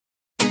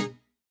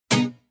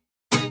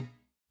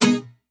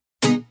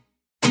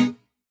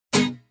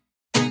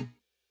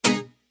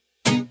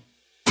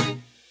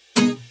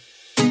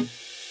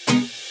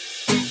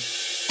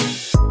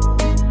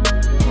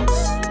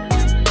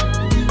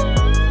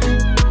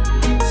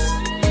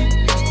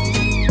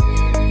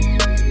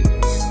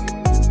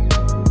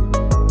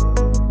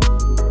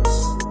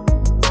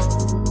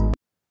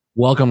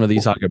Welcome to the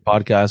Soccer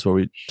Podcast, where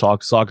we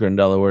talk soccer in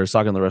Delaware,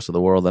 soccer in the rest of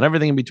the world, and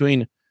everything in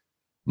between.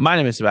 My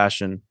name is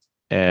Sebastian,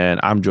 and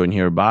I'm joined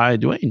here by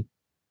Dwayne.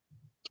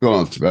 What's going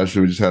on,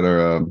 Sebastian? We just had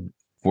our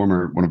one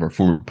of our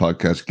former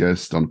podcast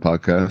guests on the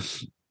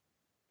podcast,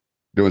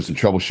 doing some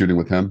troubleshooting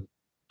with him.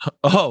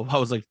 Oh, I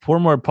was like, 4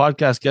 more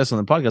podcast guests on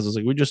the podcast. I was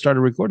like, we just started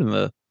recording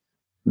the.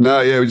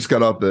 No, yeah, we just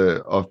got off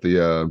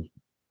the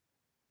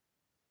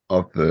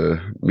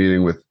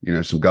meeting with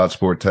some God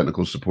Sport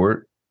technical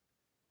support.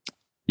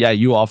 Yeah,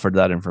 you offered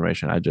that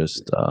information. I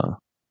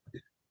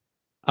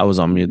was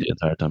on mute the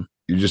entire time.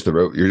 You're just the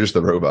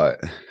robot.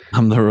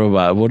 I'm the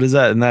robot. What is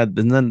that? And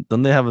then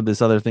they have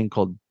this other thing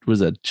called,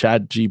 was it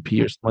Chat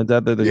GP or something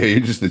like that? Yeah, you're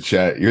just the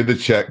chat. You're the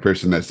chat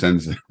person that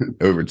sends it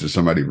over to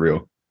somebody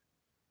real.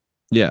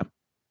 Yeah.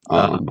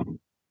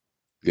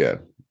 Yeah.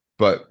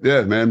 But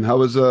yeah, man, how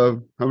was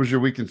your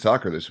week in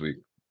soccer this week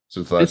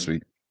since last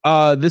week?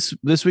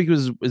 This week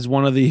is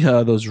one of the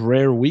those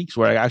rare weeks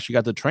where I actually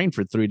got to train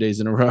for 3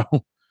 days in a row.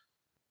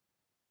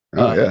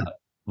 Oh yeah.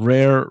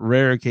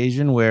 Rare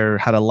occasion where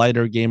had a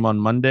lighter game on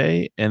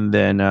Monday and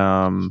then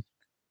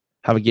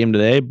have a game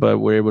today, but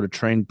we're able to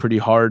train pretty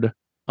hard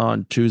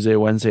on Tuesday,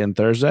 Wednesday, and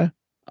Thursday.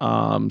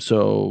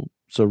 So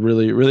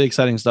really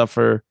exciting stuff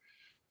for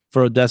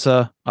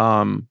Odessa.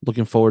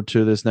 Looking forward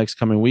to this next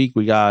coming week.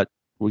 We got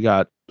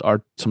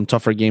some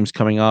tougher games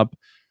coming up,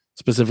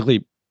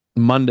 specifically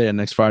Monday and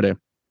next Friday.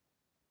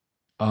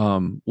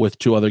 With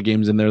 2 other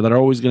games in there that are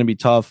always going to be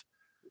tough.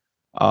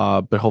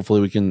 But hopefully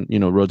we can,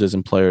 rotate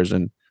some players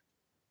and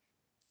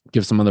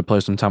give some other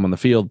players some time on the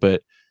field.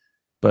 But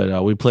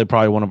we play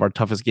probably one of our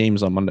toughest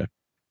games on Monday.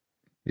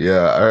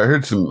 Yeah, I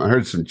heard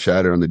some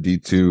chatter on the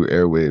D2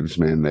 airwaves,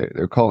 man.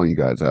 They're calling you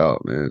guys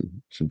out, man.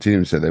 Some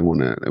teams said they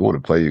want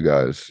to play you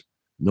guys.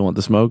 They want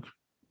the smoke?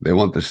 They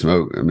want the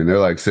smoke. I mean, they're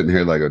like sitting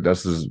here like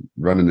Odessa's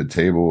running the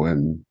table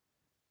and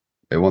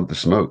they want the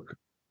smoke.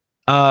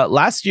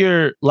 Last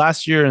year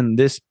in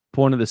this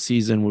point of the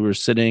season, we were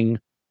sitting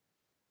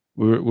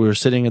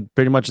at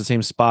pretty much the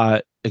same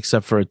spot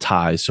except for a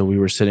tie. So we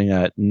were sitting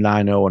at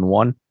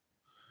 9-0-1.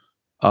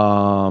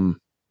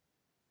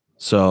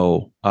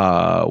 So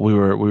we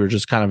were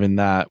just kind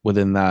of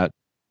within that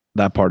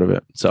part of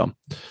it. So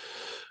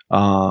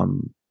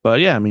but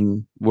yeah, I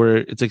mean,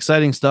 it's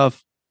exciting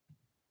stuff.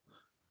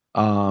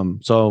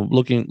 So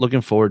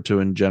looking forward to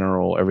in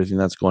general everything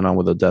that's going on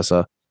with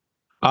Odessa.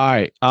 All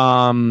right.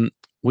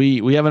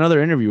 We have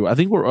another interview. I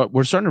think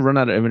we're starting to run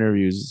out of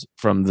interviews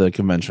from the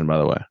convention, by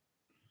the way.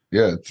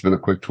 Yeah, it's been a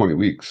quick 20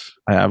 weeks.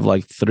 I have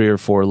like 3 or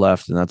 4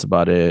 left, and that's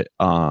about it.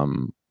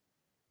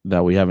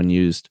 That we haven't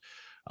used.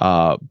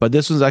 But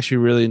this was actually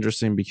really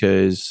interesting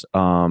because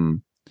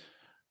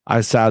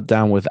I sat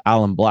down with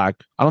Alan Black.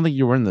 I don't think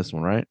you were in this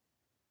one, right?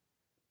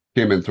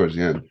 Came in towards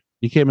the end.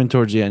 You came in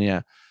towards the end,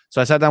 yeah.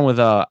 So I sat down with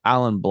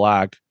Alan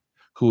Black,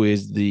 who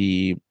is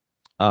the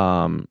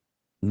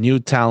new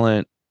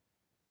talent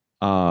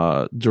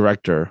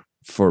director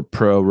for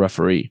Pro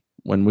Referee.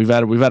 When we've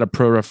had a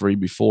pro referee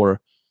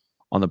before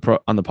on the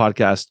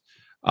podcast,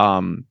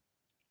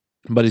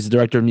 but he's the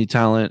director of new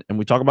talent, and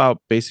we talk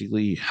about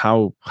basically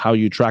how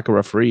you track a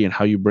referee and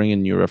how you bring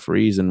in new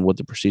referees and what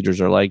the procedures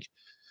are like.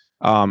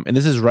 And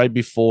this is right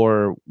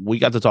before we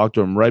got to talk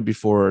to him, right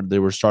before they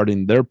were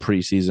starting their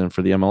preseason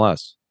for the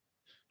MLS,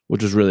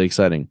 which was really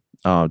exciting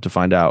to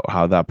find out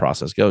how that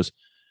process goes.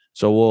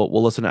 So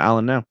we'll listen to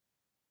Alan now.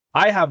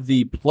 I have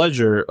the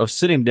pleasure of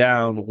sitting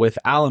down with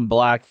Alan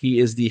Black. He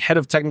is the head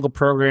of technical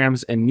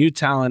programs and new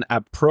talent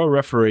at Pro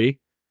Referee.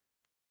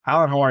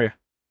 Alan, how are you?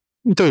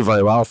 I'm doing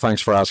very well.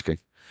 Thanks for asking.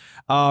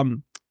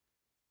 Head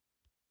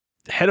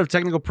of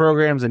technical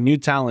programs and new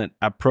talent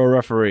at Pro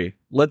Referee.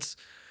 Let's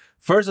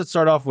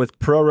start off with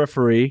Pro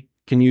Referee.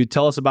 Can you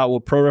tell us about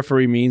what Pro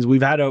Referee means?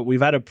 We've had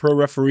a Pro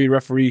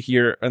Referee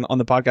here on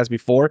the podcast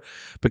before,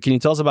 but can you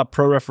tell us about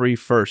Pro Referee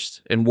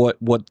first and what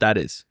that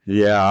is?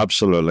 Yeah,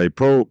 absolutely.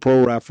 Pro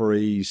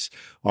referees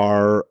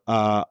are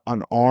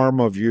an arm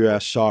of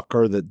US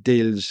soccer that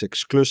deals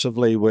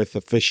exclusively with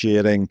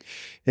officiating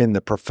in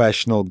the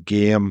professional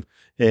game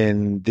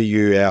in the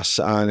US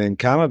and in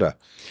Canada.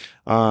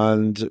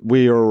 And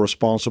we are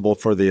responsible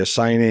for the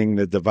assigning,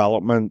 the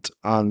development,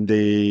 and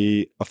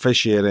the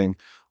officiating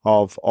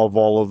of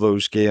all of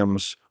those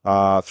games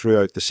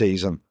throughout the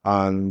season.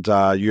 And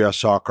US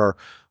Soccer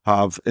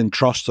have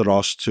entrusted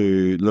us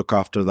to look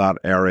after that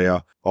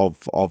area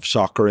of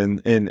soccer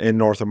in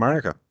North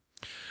America.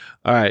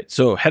 All right.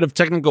 So head of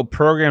technical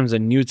programs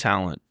and new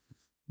talent.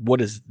 What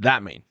does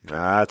that mean?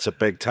 That's a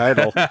big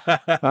title.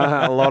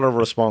 A lot of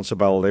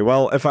responsibility.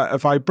 Well, if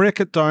I break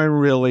it down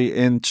really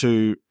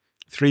into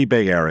 3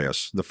 big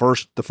areas. The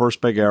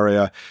first big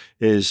area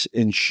is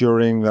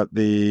ensuring that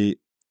the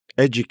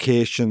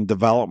education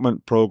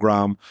development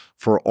program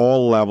for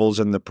all levels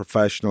in the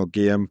professional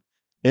game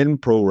in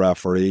pro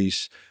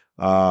referees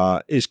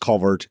is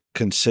covered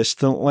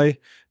consistently,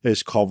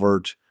 is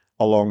covered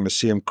along the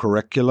same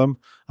curriculum,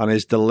 and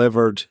is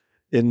delivered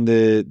in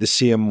the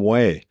same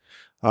way,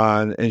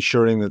 and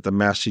ensuring that the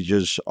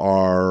messages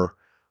are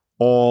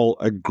all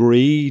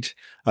agreed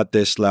at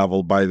this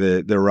level by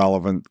the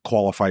relevant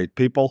qualified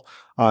people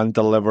and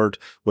delivered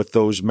with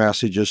those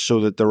messages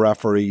so that the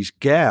referees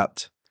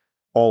get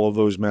all of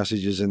those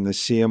messages in the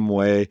same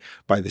way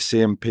by the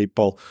same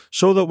people,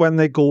 so that when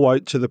they go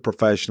out to the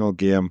professional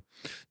game,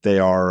 they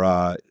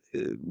are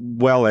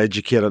well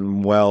educated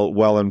and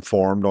well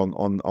informed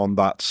on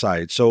that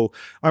side. So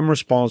I'm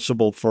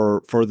responsible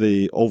for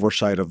the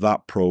oversight of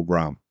that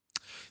program.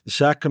 The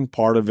second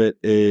part of it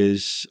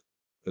is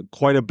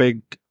quite a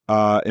big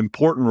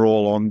important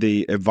role on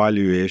the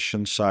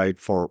evaluation side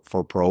for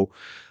pro,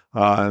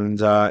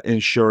 and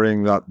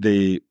ensuring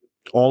that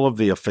all of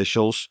the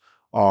officials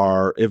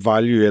are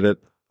evaluated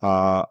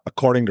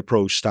according to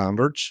pro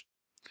standards,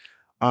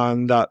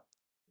 and that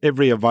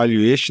every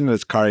evaluation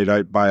that's carried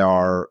out by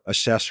our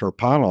assessor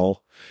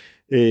panel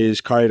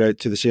is carried out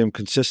to the same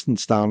consistent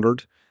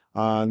standard,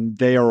 and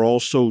they are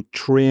also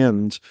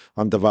trained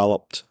and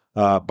developed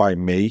by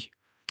me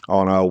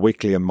on a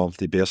weekly and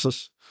monthly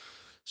basis.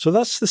 So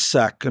that's the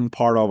second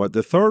part of it.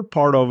 The third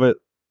part of it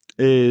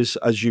is,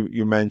 as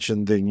you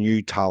mentioned, the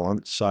new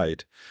talent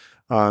side.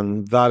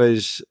 And that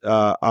is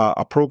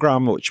a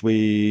program which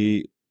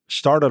we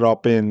started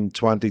up in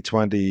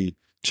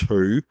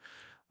 2022.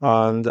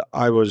 And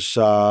I was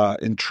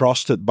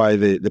entrusted by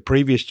the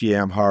previous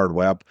GM, Howard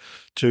Webb,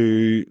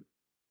 to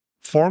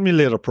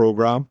formulate a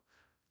program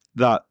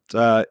that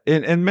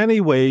in many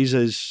ways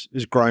is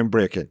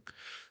groundbreaking.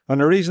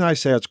 And the reason I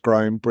say it's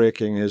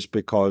groundbreaking is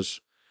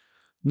because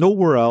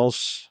nowhere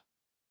else,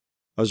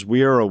 as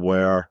we're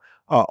aware,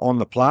 on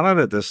the planet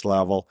at this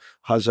level,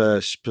 has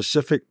a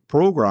specific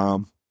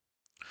program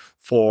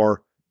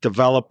for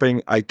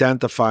developing,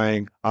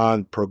 identifying,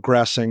 and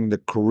progressing the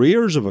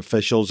careers of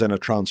officials in a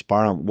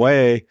transparent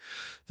way,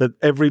 that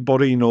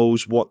everybody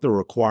knows what the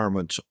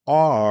requirements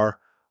are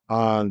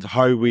and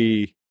how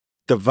we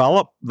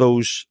develop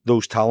those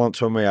talents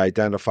when we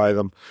identify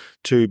them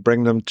to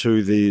bring them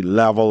to the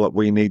level that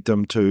we need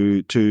them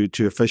to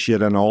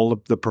officiate in all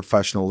of the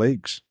professional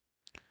leagues.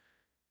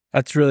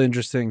 That's really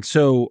interesting.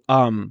 So,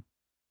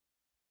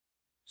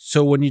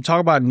 so when you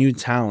talk about new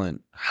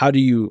talent, how do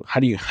you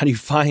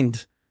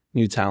find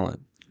new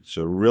talent? It's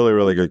a really,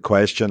 really good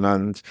question,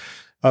 and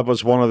that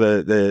was one of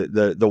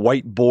the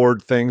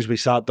whiteboard things we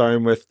sat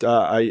down with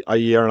a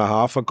year and a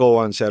half ago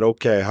and said,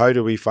 okay, how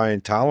do we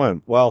find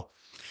talent? Well,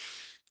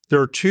 there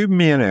are two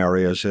main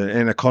areas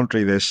in a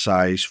country this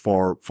size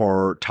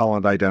for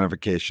talent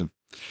identification: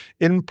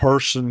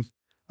 in-person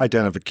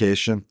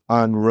identification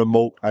and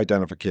remote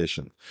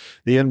identification.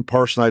 The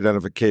in-person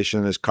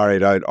identification is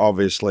carried out,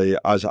 obviously,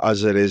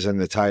 as it is in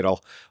the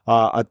title,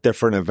 at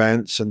different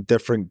events and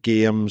different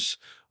games,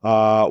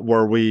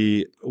 where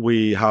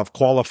we have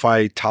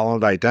qualified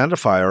talent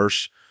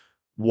identifiers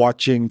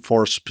watching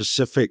for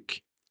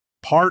specific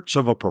parts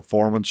of a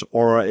performance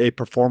or a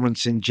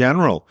performance in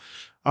general,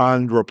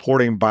 and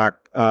reporting back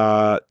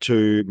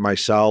to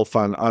myself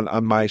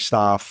and my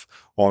staff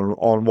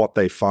on what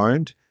they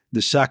found.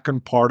 The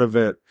second part of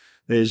it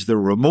is the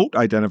remote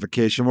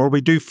identification, where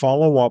we do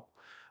follow-up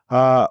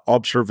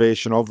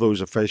observation of those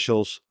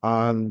officials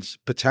and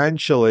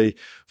potentially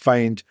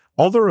find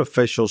other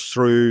officials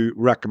through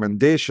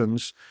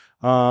recommendations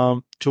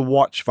to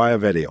watch via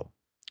video.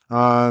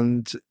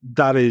 And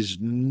that is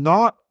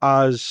not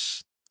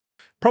as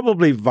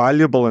probably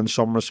valuable in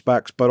some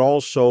respects, but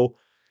also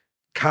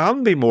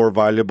can be more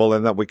valuable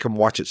in that we can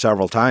watch it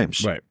several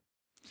times. Right.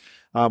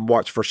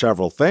 Watch for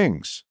several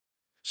things.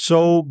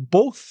 So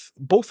both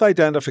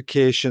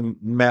identification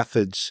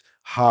methods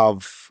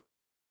have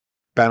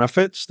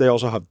benefits. They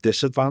also have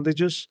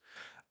disadvantages.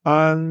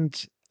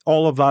 And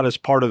all of that is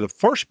part of the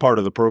first part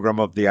of the program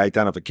of the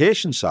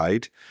identification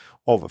side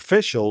of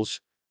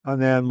officials.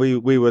 And then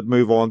we would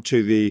move on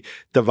to the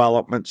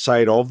development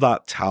side of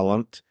that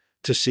talent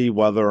to see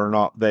whether or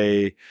not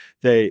they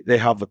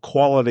have the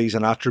qualities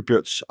and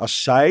attributes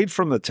aside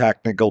from the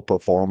technical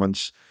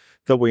performance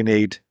that we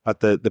need at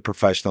the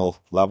professional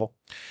level.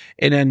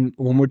 And then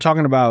when we're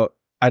talking about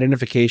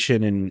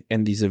identification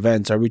in these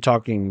events, are we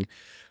talking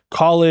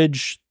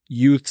college,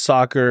 youth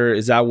soccer?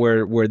 Is that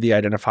where the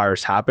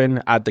identifiers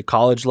happen, at the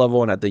college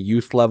level and at the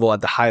youth level,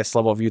 at the highest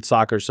level of youth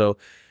soccer? So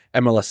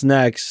MLS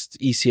Next,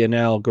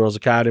 ECNL, Girls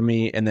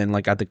Academy, and then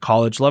like at the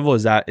college level,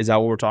 is that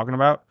what we're talking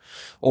about?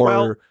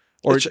 Or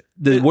where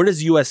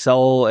does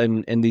USL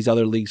and these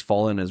other leagues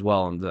fall in as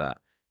well into that?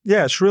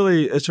 Yeah,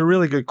 it's a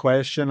really good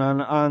question,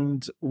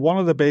 and one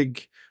of the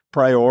big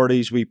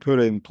priorities we put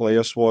in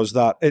place was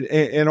that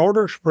in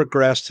order to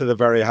progress to the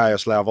very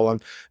highest level,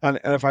 and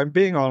if I'm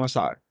being honest,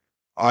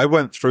 I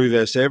went through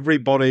this.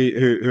 Everybody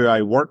who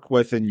I work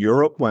with in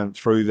Europe went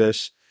through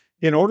this.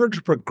 In order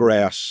to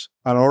progress,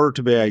 in order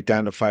to be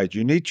identified,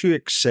 you need to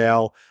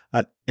excel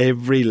at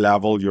every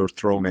level you're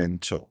thrown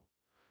into,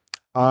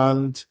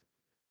 and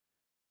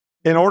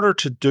in order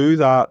to do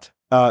that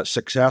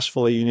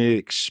successfully, you need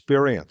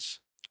experience.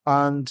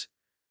 And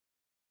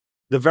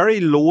the very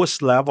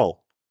lowest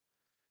level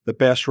the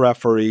best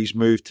referees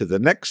move to the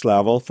next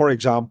level. For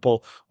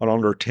example, an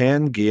under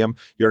 10 game,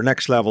 your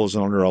next level is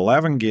an under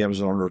 11 game,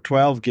 an under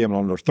 12 game, an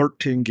under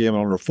 13 game,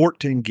 an under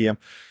 14 game.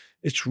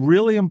 It's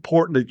really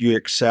important that you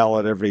excel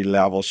at every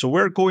level. So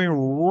we're going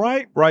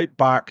right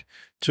back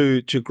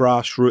to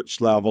grassroots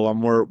level,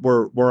 and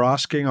we're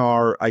asking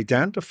our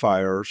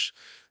identifiers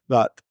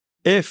that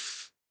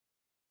if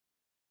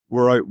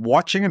we're out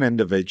watching an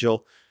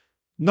individual,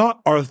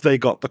 not have they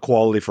got the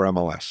quality for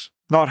MLS,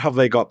 not have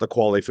they got the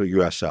quality for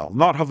USL,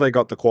 not have they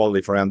got the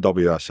quality for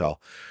NWSL.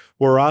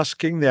 We're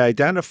asking the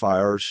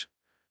identifiers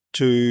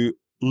to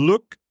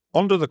look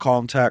under the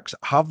context,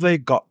 have they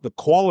got the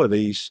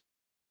qualities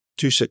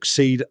to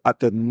succeed at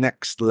the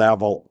next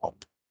level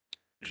up?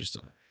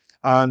 Interesting.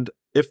 And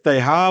if they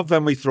have,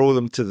 then we throw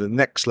them to the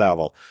next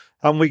level.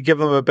 And we give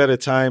them a bit of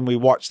time, we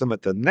watch them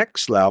at the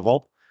next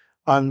level.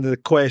 And the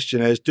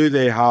question is, do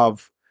they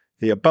have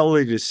the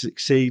ability to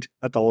succeed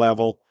at the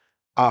level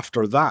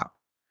after that?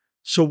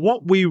 So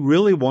what we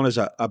really want is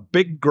a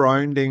big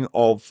grounding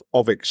of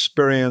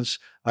experience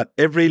at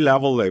every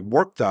level they've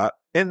worked at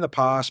in the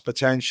past,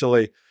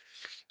 potentially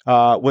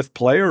with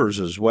players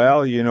as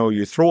well. You know,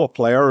 you throw a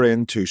player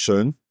in too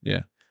soon,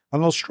 Yeah.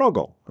 and they'll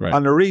struggle. Right.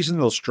 And the reason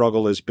they'll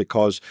struggle is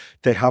because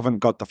they haven't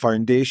got the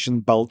foundation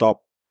built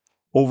up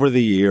over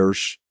the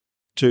years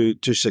to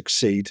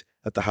succeed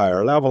at the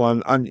higher level.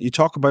 And you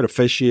talk about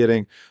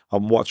officiating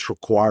and what's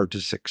required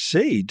to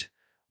succeed.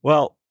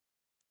 Well,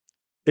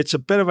 it's a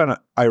bit of an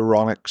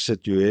ironic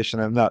situation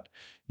in that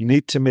you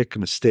need to make a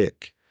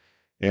mistake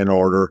in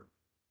order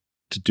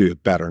to do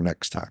it better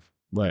next time.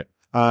 Right.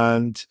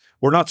 And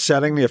we're not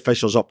setting the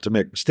officials up to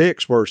make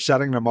mistakes. We're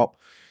setting them up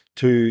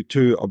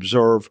to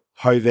observe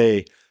how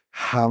they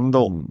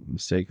handle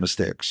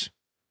mistakes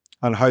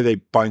and how they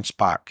bounce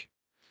back.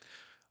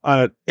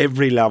 And at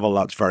every level,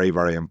 that's very,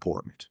 very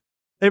important.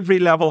 Every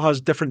level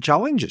has different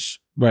challenges.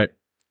 Right.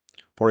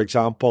 For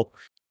example,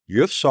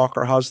 youth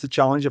soccer has the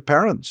challenge of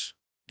parents.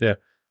 Yeah.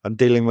 And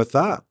dealing with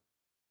that.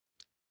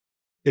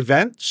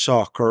 Event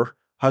soccer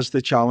has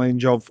the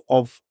challenge of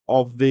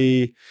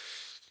the,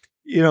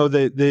 you know,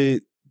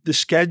 the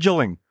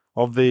scheduling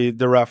of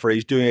the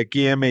referees doing a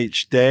game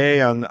each day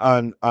and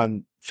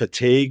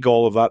fatigue,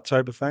 all of that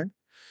type of thing.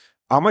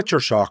 Amateur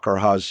soccer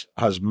has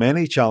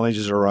many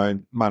challenges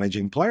around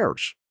managing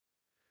players.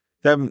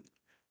 Then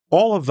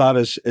all of that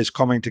is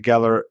coming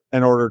together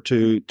in order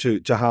to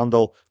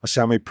handle a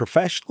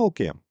semi-professional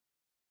game.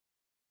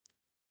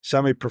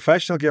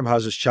 Semi-professional game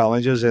has its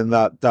challenges in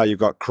that you've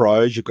got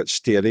crowds, you've got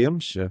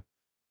stadiums. Yeah.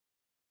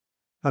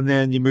 And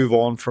then you move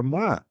on from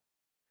that.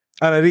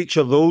 And at each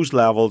of those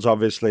levels,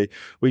 obviously,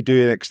 we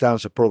do an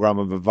extensive program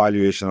of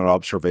evaluation and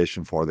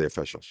observation for the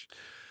officials.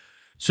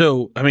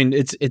 So, I mean,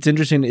 it's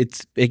interesting.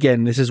 It's,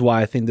 again, this is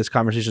why I think this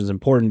conversation is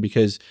important,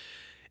 because,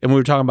 and we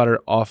were talking about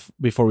it off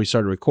before we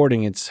started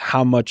recording, it's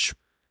how much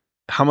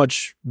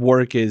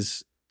work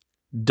is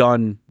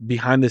done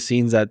behind the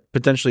scenes that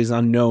potentially is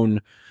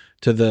unknown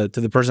to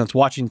the person that's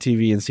watching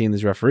TV and seeing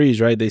these referees,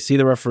 right? They see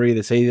the referee,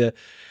 they see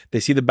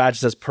the badge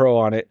that says pro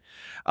on it.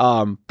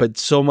 But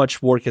so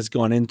much work has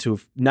gone into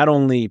not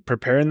only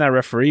preparing that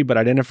referee, but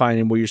identifying.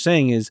 And what you're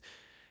saying is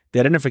the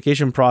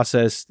identification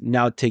process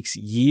now takes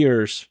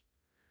years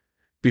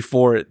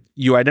before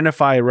you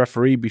identify a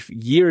referee,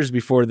 years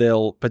before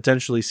they'll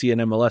potentially see an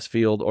MLS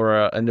field or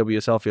a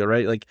NWSL field,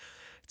 right? Like,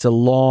 it's a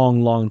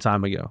long, long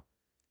time ago.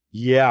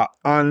 Yeah,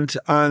 and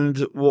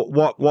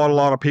what a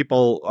lot of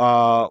people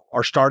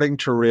are starting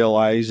to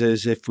realize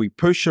is if we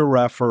push a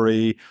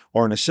referee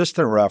or an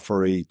assistant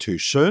referee too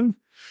soon,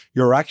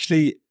 you're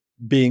actually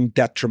being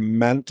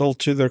detrimental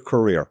to their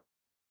career,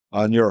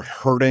 and you're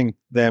hurting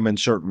them in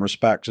certain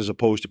respects as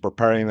opposed to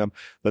preparing them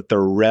that they're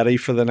ready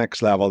for the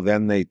next level.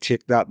 Then they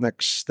take that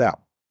next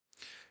step,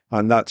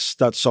 and that's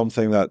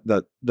something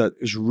that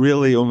is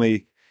really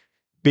only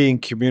being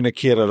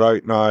communicated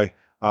out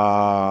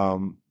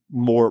now.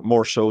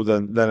 More so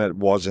than it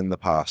was in the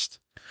past.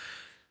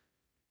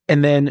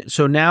 And then,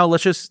 so now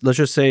let's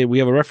just say we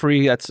have a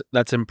referee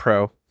that's in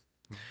pro,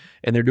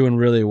 and they're doing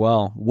really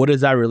well. What is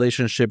that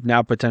relationship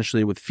now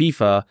potentially with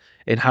FIFA,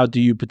 and how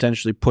do you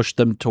potentially push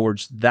them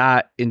towards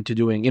that into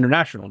doing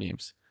international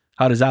games?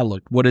 How does that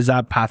look? What does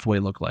that pathway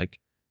look like?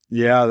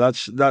 Yeah,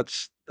 that's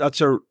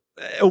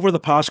over the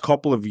past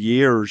couple of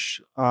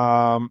years,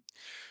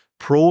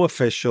 pro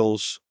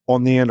officials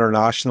on the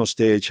international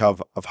stage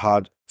have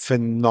had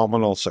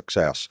phenomenal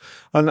success,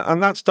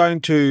 and that's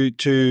down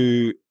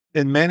to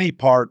in many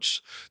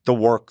parts the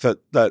work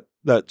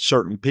that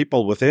certain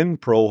people within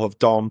pro have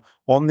done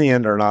on the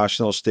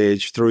international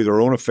stage through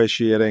their own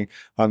officiating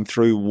and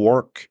through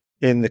work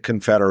in the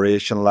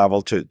confederation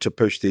level to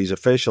push these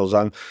officials,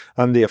 and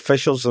the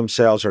officials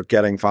themselves are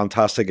getting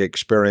fantastic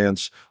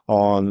experience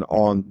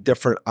on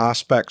different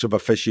aspects of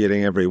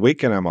officiating every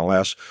week in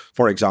MLS.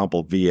 For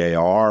example,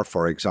 VAR,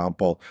 for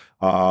example,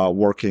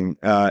 working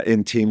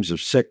in teams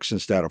of 6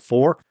 instead of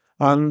 4.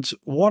 And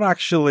what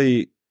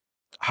actually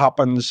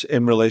happens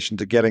in relation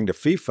to getting to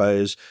FIFA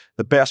is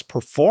the best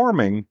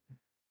performing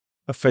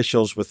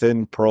officials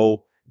within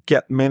pro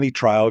get many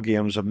trial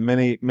games of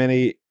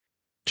many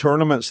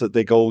tournaments that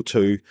they go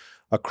to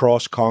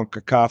across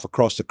CONCACAF,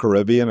 across the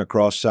Caribbean,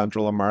 across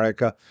Central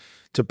America,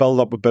 to build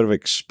up a bit of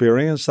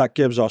experience. That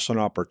gives us an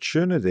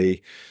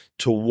opportunity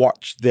to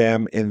watch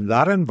them in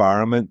that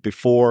environment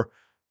before,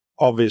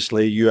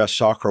 obviously, US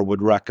Soccer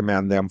would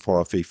recommend them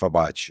for a FIFA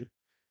badge.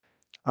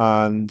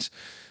 And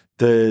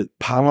the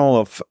panel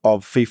of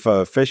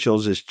FIFA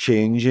officials is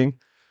changing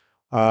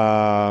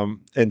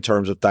in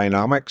terms of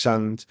dynamics,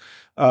 and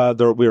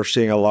we're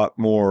seeing a lot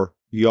more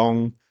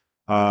young,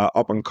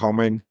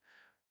 up-and-coming,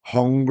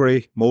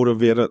 hungry,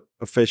 motivated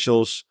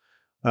officials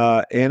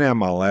in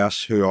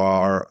MLS who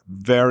are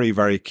very,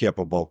 very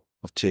capable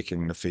of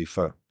taking the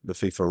FIFA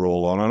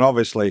role on. And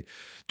obviously,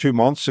 2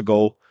 months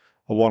ago,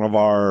 one of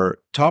our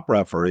top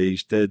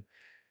referees did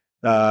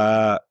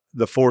the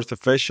fourth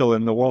official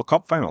in the World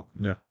Cup final.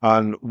 Yeah.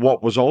 And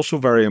what was also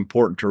very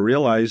important to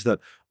realize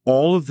that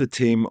all of the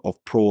team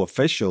of pro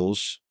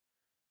officials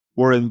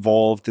were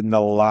involved in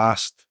the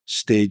last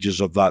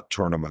stages of that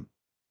tournament,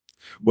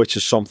 which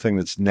is something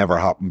that's never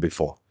happened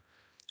before.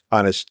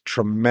 And it's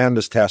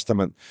tremendous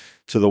testament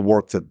to the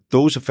work that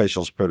those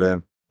officials put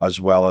in, as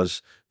well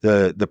as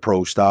the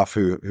pro staff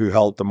who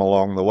helped them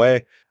along the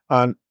way.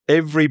 And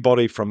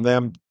everybody from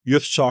them,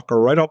 youth soccer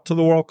right up to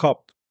the World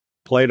Cup,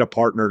 played a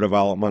partner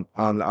development.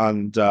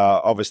 And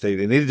obviously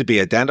they needed to be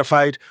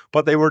identified,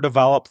 but they were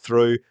developed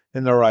through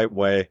in the right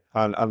way.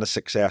 And the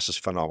success is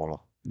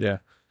phenomenal. Yeah.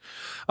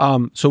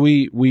 So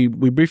we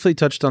briefly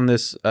touched on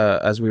this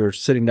as we were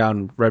sitting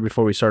down right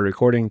before we started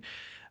recording.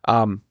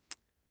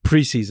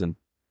 Preseason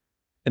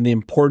and the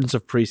importance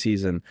of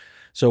preseason.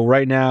 So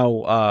right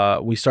now,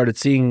 we started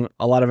seeing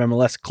a lot of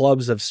MLS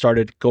clubs have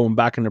started going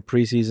back into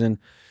preseason.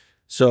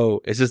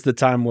 So is this the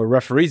time where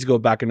referees go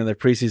back into their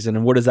preseason,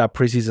 and what does that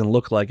preseason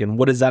look like, and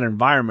what does that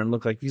environment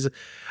look like? Because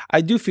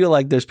I do feel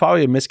like there's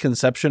probably a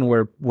misconception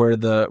where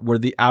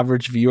the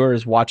average viewer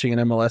is watching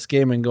an MLS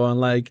game and going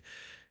like,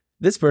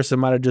 this person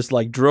might have just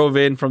like drove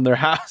in from their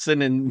house,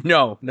 and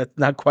no, that's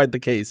not quite the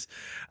case.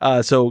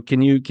 So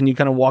can you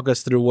kind of walk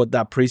us through what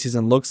that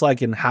preseason looks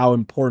like and how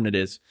important it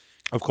is?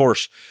 Of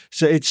course.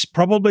 So it's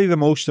probably the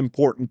most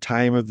important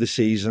time of the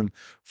season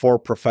for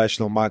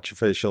professional match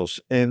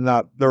officials, in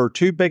that there are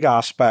two big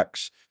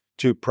aspects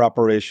to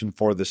preparation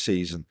for the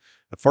season.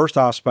 The first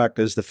aspect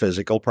is the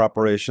physical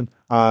preparation.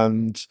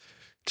 And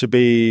to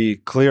be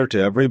clear to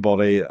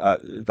everybody,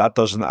 that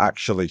doesn't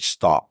actually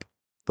stop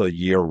the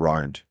year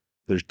round.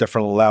 There's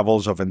different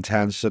levels of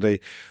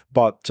intensity,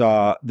 but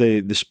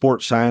the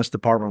sports science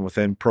department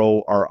within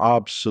Pro are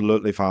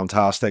absolutely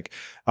fantastic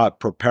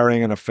at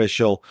preparing an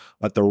official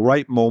at the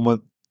right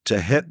moment to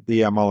hit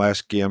the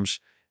MLS games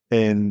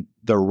in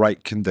the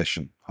right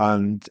condition.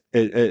 And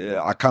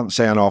I can't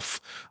say enough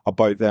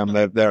about them.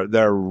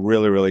 They're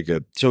really, really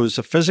good. So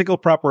the physical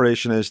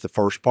preparation is the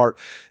first part.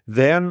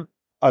 Then,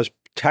 as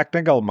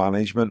technical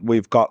management,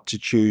 we've got to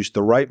choose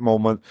the right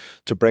moment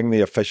to bring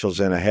the officials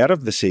in ahead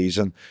of the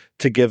season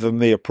to give them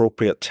the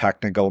appropriate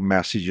technical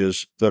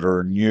messages that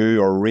are new,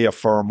 or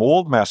reaffirm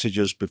old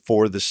messages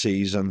before the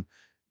season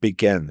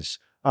begins.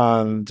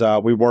 And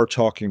we were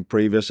talking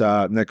previous,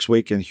 next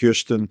week in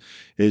Houston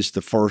is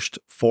the first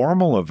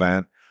formal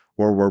event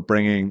where we're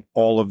bringing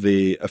all of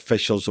the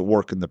officials that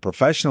work in the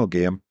professional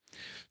game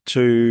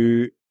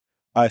to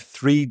a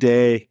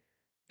 3-day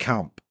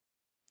camp.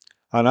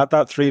 And at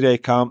that 3-day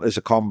camp is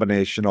a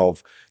combination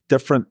of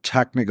different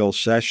technical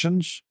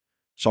sessions,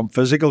 some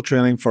physical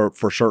training for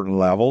certain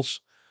levels,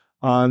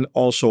 and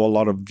also a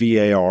lot of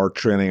VAR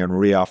training and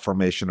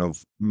reaffirmation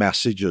of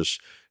messages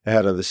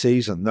ahead of the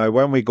season. Now,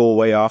 when we go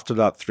away after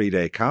that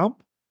 3-day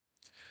camp,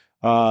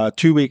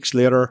 2 weeks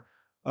later,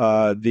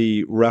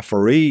 the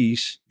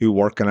referees who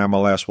work in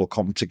MLS will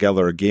come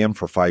together again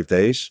for 5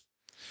 days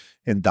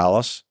in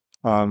Dallas,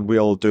 and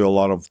we'll do a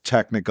lot of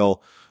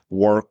technical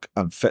work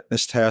and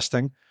fitness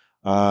testing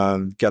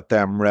and get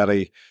them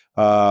ready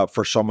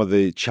for some of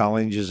the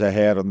challenges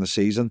ahead in the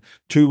season.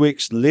 2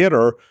 weeks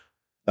later,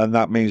 and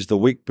that means the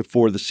week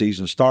before the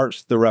season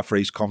starts, the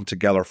referees come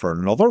together for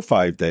another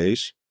 5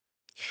 days.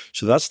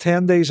 So that's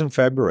 10 days in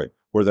February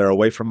where they're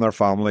away from their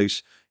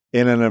families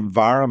in an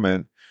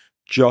environment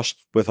just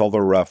with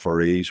other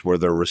referees, where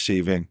they're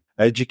receiving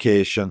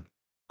education,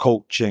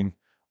 coaching,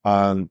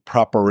 and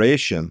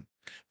preparation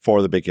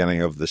for the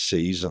beginning of the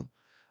season.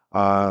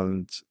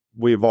 And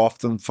we've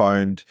often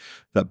found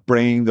that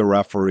bringing the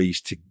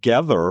referees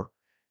together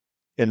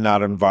in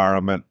that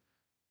environment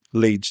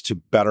leads to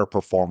better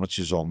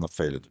performances on the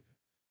field.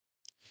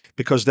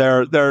 Because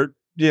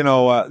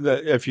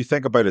if you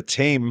think about a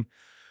team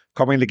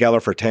coming together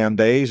for 10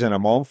 days in a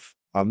month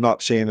and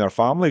not seeing their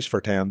families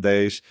for 10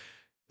 days,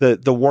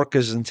 the work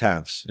is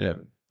intense. Yeah.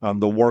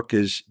 And the work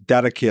is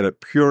dedicated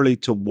purely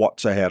to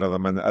what's ahead of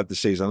them at the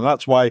season. And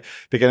that's why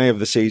beginning of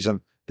the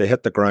season, they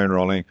hit the ground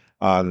running,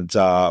 and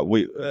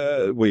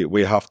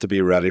we have to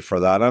be ready for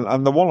that.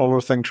 And the one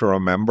other thing to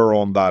remember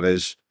on that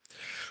is,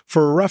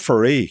 for a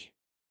referee,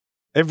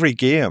 every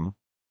game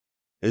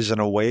is an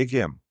away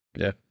game.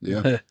 Yeah.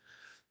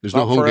 There's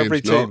no home for games.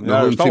 Every team. No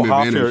home team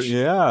advantage.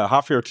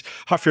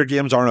 Half your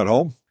games aren't at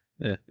home.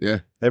 Yeah.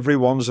 Every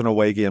one's an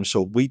away game.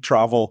 So we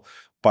travel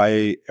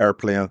by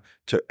airplane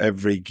to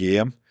every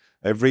game,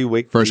 every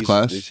week. First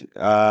class?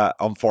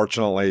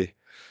 Unfortunately,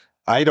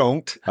 I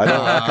don't. I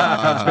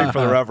can't speak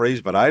for the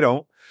referees, but I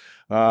don't.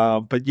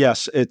 But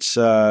yes, it's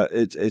a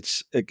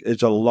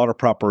lot of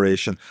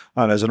preparation.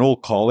 And as an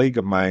old colleague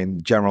of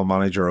mine, general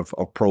manager of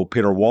Pro,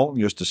 Peter Walton,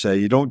 used to say,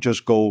 you don't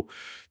just go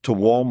to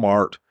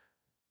Walmart,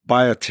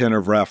 buy a tin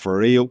of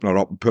referee, open it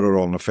up and put it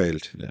on the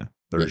field. Yeah.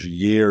 There's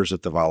years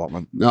of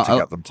development to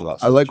get them to that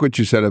stage. I like what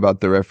you said about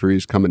the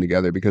referees coming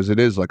together, because it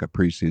is like a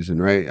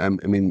preseason, right? I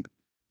mean,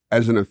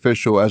 as an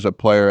official, as a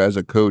player, as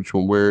a coach,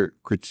 when we're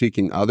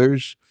critiquing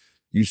others,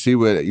 you see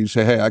what you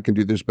say, hey, I can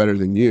do this better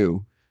than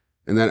you.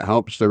 And that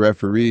helps the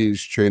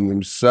referees train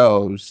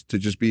themselves to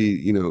just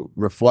be,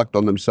 reflect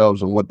on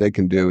themselves on what they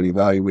can do and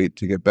evaluate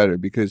to get better.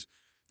 Because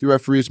do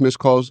referees miss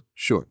calls?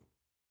 Sure.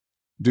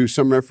 Do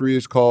some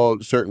referees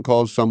call certain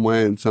calls some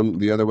way and some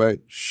the other way?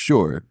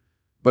 Sure.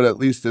 But at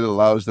least it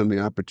allows them the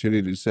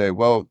opportunity to say,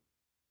 well,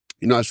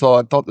 I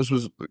thought this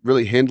was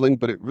really handling,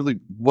 but it really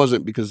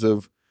wasn't, because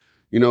of,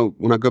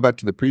 when I go back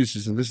to the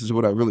preseason, this is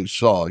what I really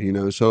saw,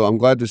 So I'm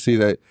glad to see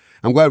that.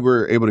 I'm glad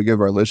we're able to give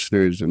our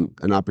listeners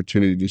an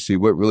opportunity to see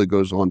what really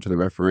goes on to the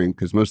refereeing,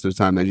 because most of the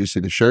time they just see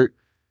the shirt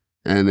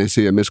and they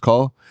see a missed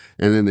call,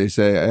 and then they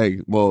say,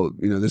 hey, well,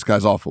 this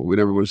guy's awful. We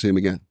never want to see him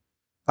again.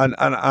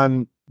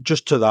 And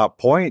just to that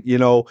point,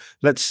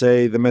 let's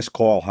say the missed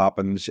call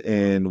happens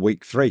in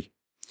week 3.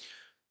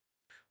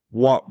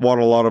 What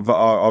a lot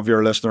of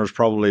your listeners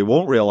probably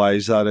won't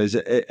realize that is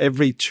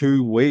every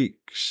 2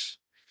 weeks,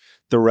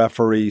 the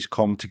referees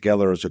come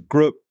together as a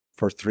group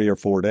for 3 or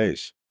 4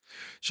 days.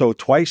 So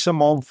twice a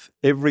month,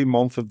 every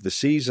month of the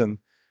season,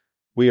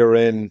 we are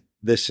in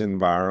this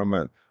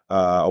environment,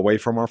 away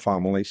from our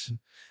families,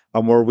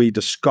 and where we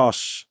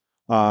discuss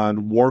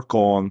and work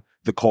on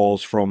the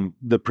calls from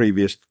the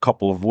previous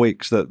couple of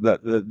weeks,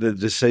 the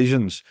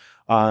decisions.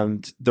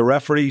 And the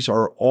referees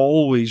are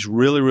always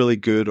really, really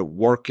good at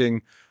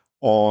working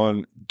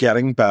on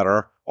getting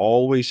better,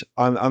 always.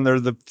 And they're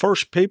the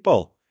first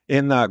people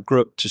in that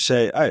group to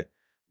say, hey,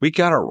 we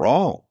got it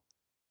wrong,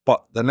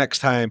 but the next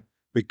time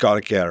we got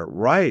to get it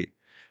right.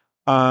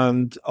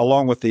 And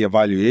along with the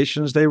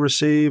evaluations they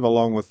receive,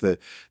 along with the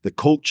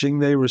coaching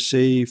they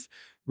receive,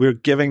 we're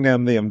giving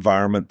them the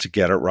environment to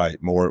get it right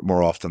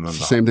more often than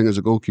not. Same thing as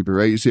a goalkeeper,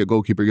 right? You see a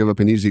goalkeeper give up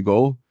an easy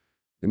goal,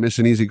 they miss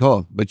an easy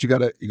call, but you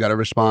gotta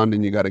respond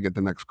and you gotta get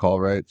the next call,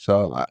 right?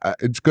 So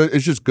it's good.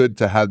 It's just good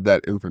to have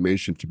that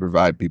information to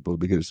provide people,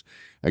 because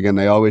again,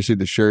 they always see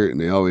the shirt and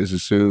they always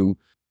assume,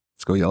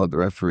 let's go yell at the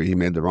referee, he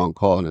made the wrong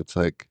call, and it's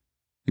like,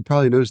 he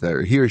probably knows that,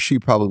 or he or she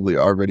probably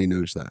already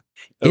knows that.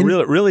 A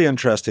really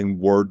interesting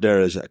word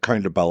there is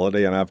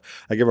accountability. And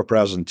I gave a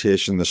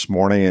presentation this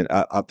morning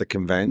at the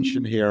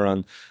convention here,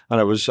 and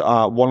it was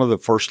one of the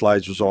first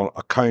slides was on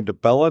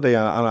accountability,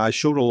 and I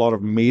showed a lot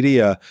of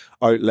media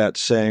outlets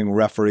saying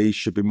referees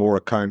should be more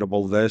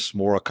accountable this,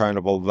 more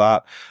accountable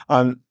that.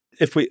 And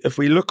if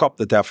we look up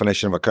the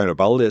definition of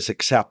accountability, it's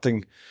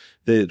accepting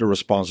the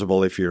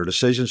responsibility for your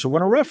decision. So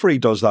when a referee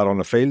does that on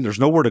the field, there's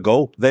nowhere to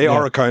go. They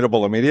are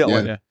accountable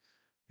immediately. Yeah.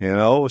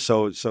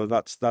 So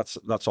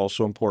that's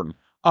also important.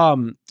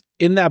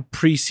 In that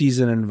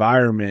preseason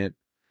environment,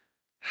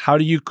 how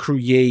do you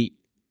create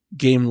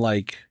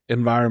game-like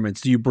environments?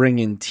 Do you bring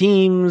in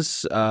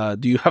teams? Do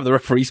you have the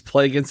referees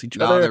play against each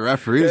other? No, the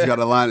referees got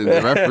to line.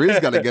 The referees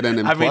got to get in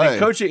and play. I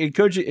mean,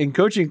 in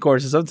coaching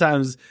courses,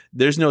 sometimes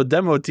there's no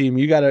demo team.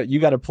 You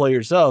gotta play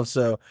yourself.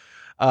 So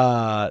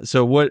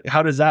what?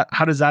 How does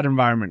that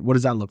environment? What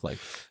does that look like?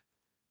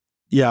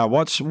 Yeah,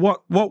 what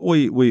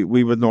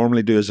we would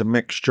normally do is a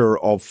mixture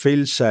of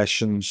field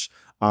sessions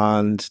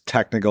and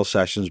technical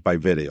sessions by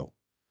video.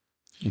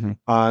 Mm-hmm.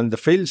 And the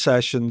field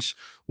sessions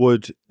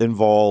would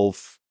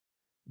involve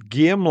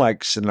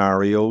game-like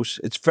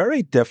scenarios. It's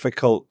very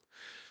difficult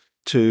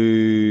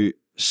to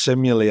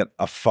simulate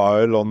a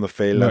foul on the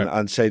field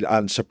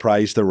and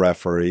surprise the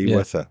referee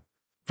with it.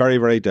 Very,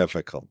 very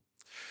difficult.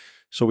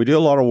 So we do a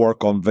lot of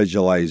work on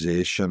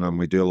visualization, and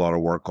we do a lot of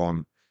work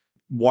on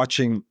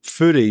watching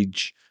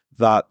footage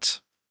that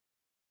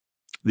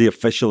the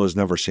official has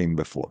never seen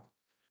before.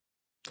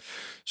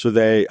 So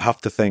they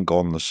have to think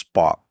on the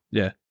spot.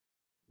 Yeah.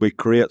 We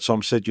create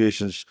some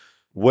situations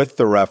with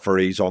the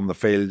referees on the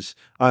fields,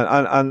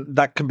 and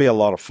that can be a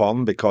lot of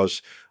fun,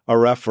 because a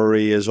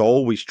referee is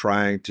always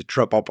trying to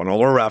trip up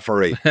another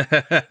referee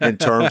in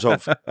terms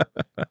of,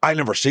 I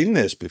never seen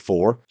this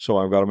before, so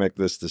I've got to make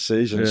this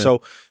decision. Yeah.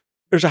 So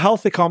there's a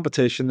healthy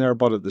competition there,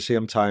 but at the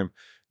same time,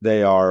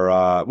 they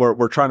are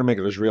we're trying to make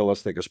it as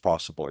realistic as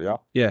possible.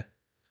 Yeah,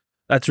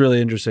 that's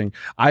really interesting.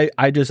 I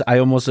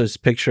almost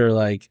just picture,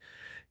 like,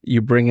 you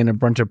bring in a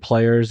bunch of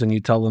players and you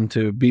tell them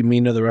to be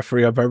mean to the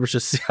referee on purpose,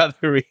 just see how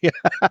they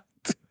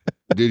react.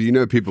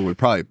 Dude, people would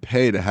probably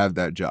pay to have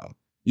that job.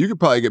 You could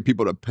probably get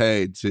people to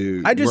pay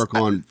to work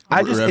on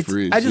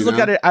referees. I just look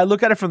at it. I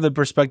look at it from the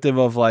perspective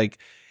of, like,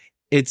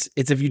 it's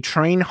if you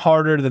train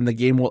harder than the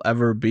game will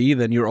ever be,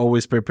 then you're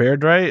always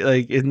prepared, right?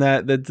 Like, in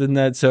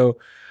that. So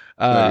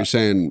you're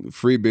saying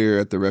free beer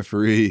at the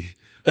referee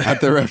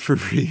at the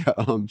referee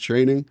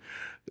training,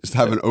 just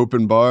have an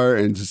open bar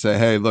and just say,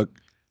 hey, look,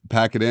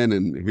 pack it in,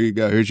 and here you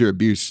go. Here's your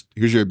abuse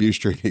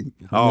drinking.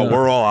 Oh,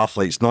 we're all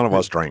athletes. None of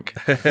us drink.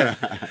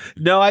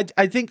 No, I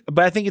think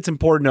it's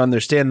important to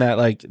understand that,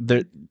 like,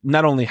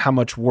 not only how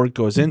much work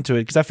goes into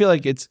it, because I feel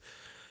like it's,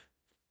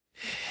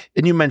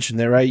 and you mentioned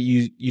that, right?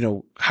 You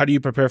know, how do you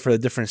prepare for the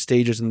different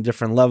stages and the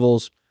different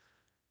levels?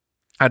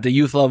 At the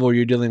youth level,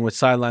 you're dealing with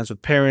sidelines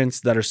with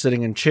parents that are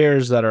sitting in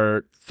chairs that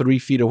are 3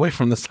 feet away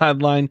from the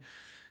sideline,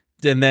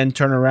 and then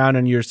turn around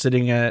and you're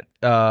sitting at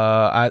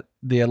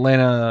the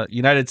Atlanta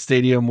United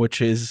Stadium, which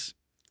is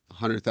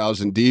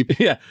 100,000 deep.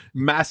 yeah,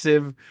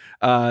 massive.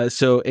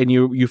 So, and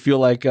you feel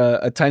like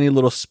a tiny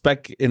little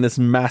speck in this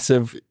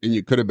massive. And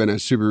you could have been at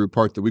Subaru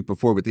Park the week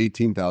before with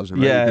 18,000.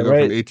 Right? Yeah, you could go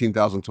right. from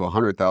 18,000 to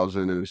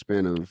 100,000 in a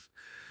span of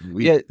a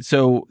week. Yeah.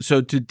 So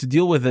to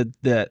deal with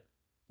it, that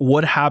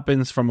what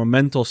happens from a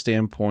mental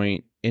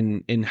standpoint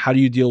in how do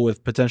you deal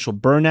with potential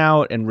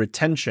burnout and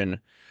retention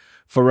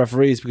for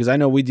referees? Because I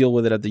know we deal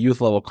with it at the youth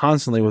level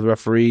constantly with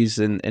referees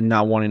and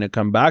not wanting to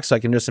come back. So I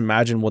can just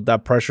imagine what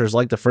that pressure is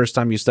like the first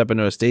time you step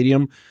into a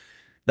stadium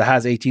that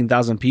has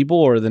 18,000 people,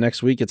 or the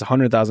next week it's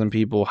 100,000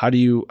 people. How do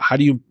you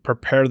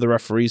prepare the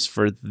referees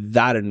for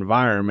that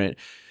environment?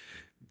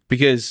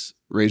 Because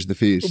raise the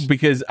fees.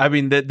 Because I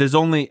mean, there's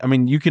only, I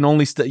mean, you can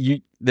only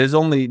there's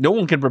only, no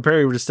one can prepare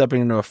you for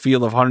stepping into a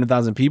field of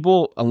 100,000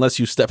 people unless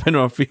you step into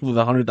a field with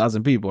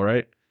 100,000 people,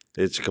 right?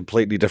 It's a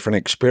completely different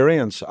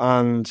experience,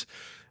 and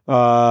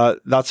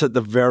that's at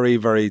the very,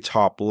 very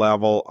top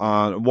level.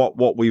 And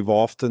what we've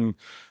often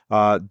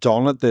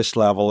done at this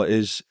level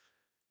is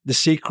the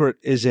secret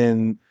is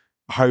in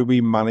how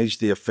we manage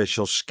the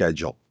official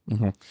schedule,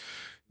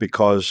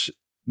 because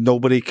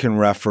nobody can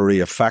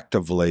referee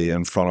effectively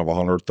in front of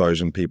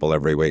 100,000 people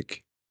every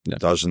week. Yeah.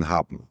 It doesn't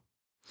happen.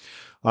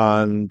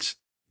 And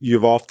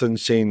you've often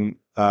seen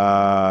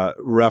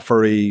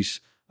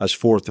referees as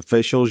fourth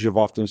officials. You've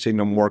often seen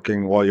them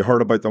working, well, you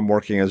heard about them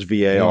working as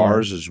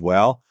VARs as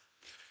well.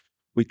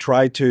 We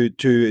try to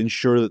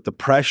ensure that the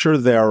pressure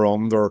they're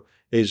under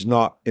is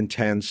not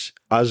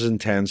as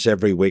intense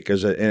every week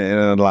as in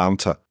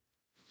Atlanta.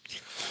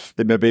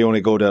 They maybe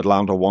only go to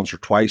Atlanta once or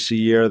twice a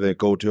year. They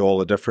go to all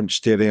the different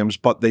stadiums,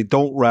 but they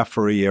don't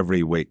referee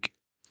every week.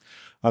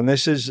 And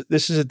this is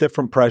a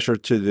different pressure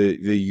to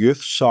the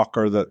youth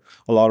soccer that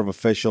a lot of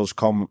officials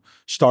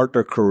start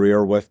their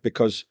career with,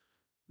 because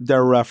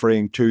they're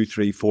refereeing 2,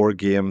 3, 4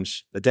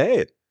 games a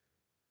day.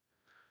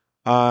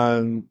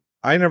 And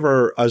I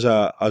never, as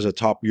a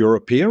top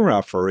European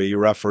referee,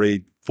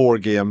 refereed 4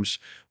 games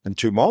in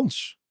 2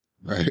 months.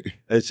 Right.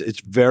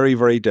 It's very,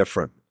 very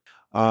different.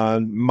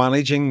 And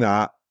managing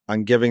that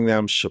and giving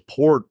them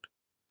support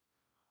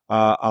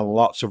and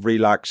lots of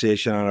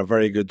relaxation and a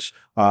very good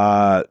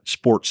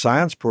sports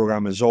science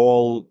program is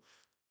all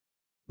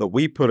that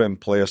we put in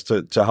place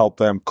to help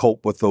them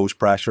cope with those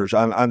pressures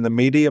and the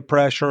media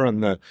pressure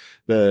and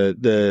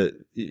the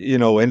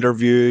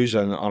interviews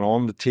and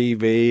on the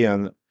TV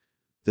and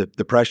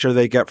the pressure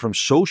they get from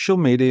social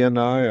media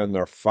now and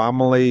their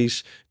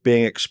families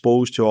being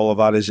exposed to all of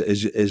that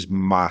is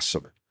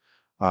massive.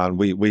 And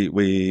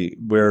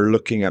we're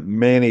looking at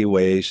many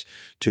ways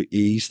to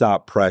ease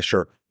that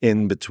pressure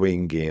in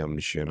between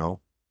games,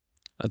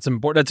 That's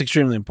important. That's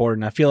extremely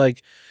important. I feel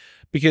like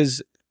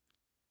because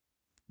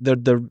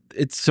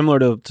it's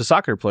similar to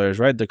soccer players,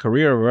 right? The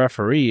career of a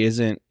referee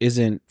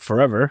isn't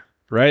forever,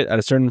 right? At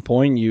a certain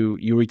point,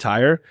 you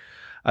retire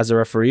as a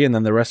referee, and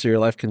then the rest of your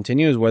life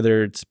continues,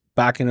 whether it's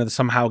back into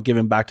somehow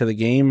giving back to the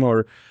game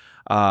or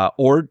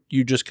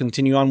you just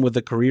continue on with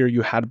the career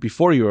you had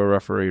before you were a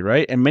referee,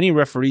 right? And many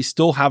referees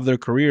still have their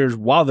careers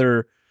while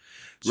they're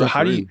so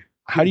refereeing.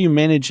 How do you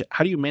manage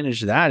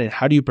that, and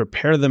how do you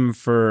prepare them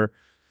for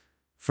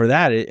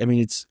that?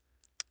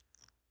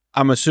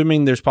 I'm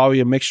assuming there's probably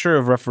a mixture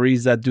of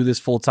referees that do this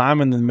full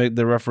time, and then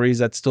the referees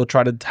that still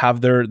try to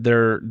have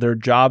their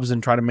jobs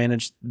and try to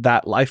manage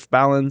that life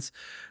balance.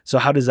 So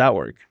how does that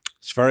work?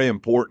 It's very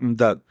important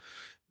that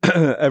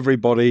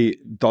everybody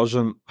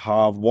doesn't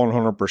have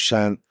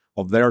 100%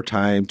 of their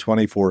time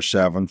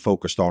 24/7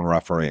 focused on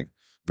refereeing.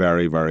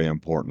 Very, very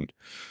important,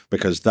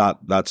 because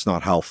that's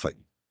not healthy.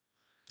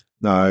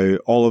 Now,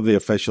 all of the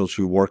officials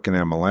who work in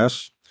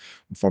MLS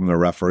from the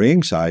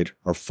refereeing side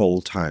are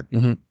full-time.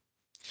 Mm-hmm.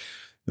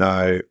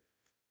 Now,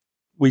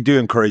 we do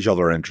encourage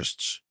other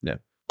interests. Yeah.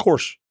 Of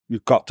course,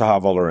 you've got to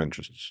have other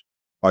interests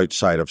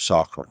outside of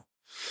soccer.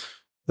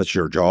 That's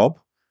your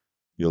job.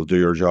 You'll do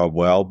your job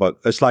well, but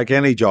it's like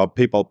any job,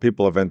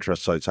 people have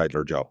interests outside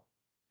their job.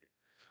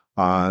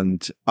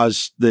 And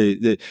as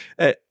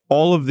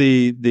all of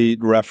the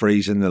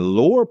referees in the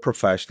lower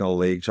professional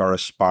leagues are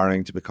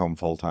aspiring to become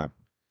full-time.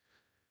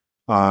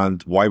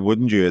 And why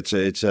wouldn't you?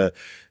 To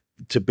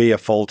be a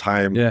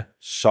full-time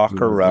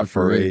soccer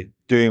referee,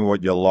 doing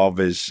what you love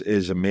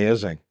is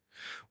amazing.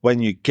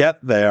 When you get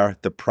there,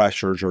 the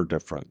pressures are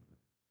different.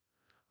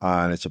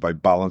 And it's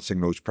about balancing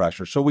those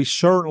pressures. So we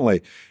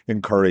certainly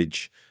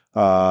encourage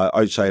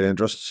outside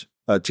interests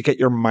to get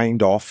your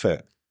mind off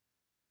it.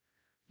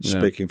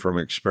 speaking from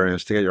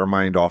experience, to get your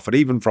mind off it.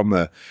 Even from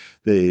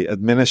the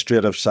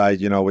administrative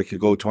side, we could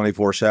go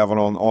 24/7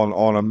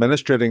 on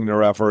administrating the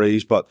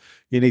referees, but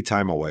you need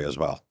time away as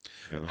well.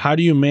 How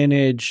do you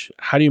manage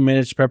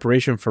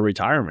preparation for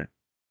retirement?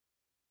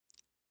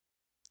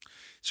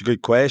 It's a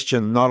good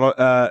question. Not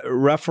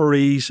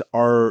referees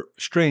are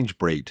strange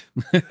breed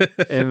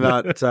in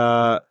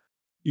that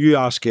you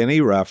ask any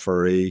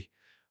referee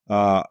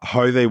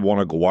how they want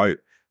to go out,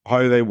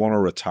 how they want to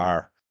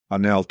retire,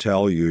 and they'll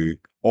tell you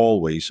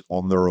always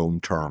on their own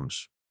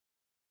terms.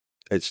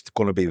 It's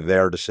going to be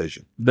their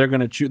decision. They're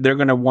going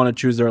to want to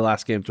choose their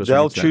last game.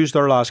 They'll choose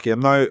their last game.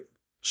 Now,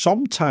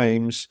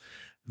 sometimes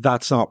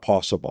that's not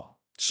possible.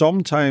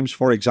 Sometimes,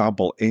 for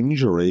example,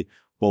 injury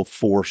will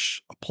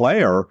force a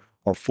player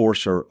or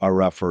force a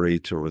referee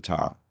to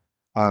retire.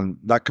 And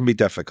that can be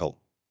difficult.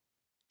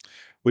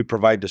 We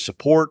provide the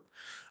support,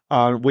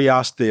 and we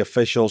ask the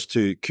officials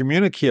to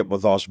communicate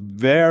with us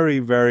very,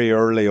 very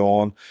early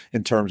on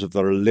in terms of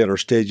their later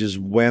stages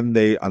when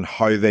they and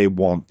how they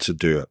want to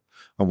do it.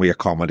 And we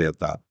accommodate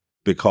that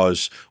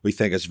because we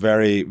think it's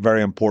very,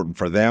 very important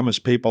for them as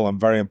people and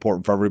very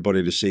important for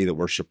everybody to see that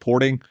we're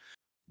supporting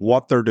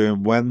what they're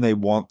doing when they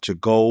want to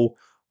go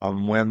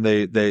and when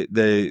they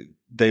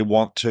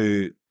want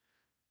to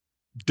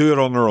do it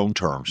on their own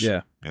terms.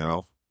 Yeah.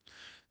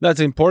 That's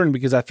important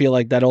because I feel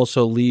like that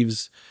also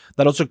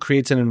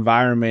creates an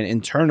environment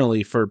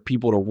internally for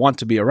people to want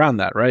to be around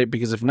that, right?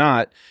 Because if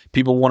not,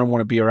 people want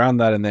to be around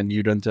that, and then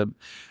you'd end up.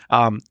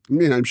 I'm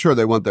sure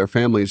they want their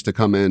families to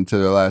come into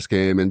their last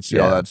game and see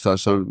all that stuff.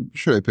 So I'm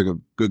sure they pick a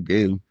good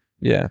game.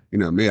 Yeah.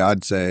 Me,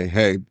 I'd say,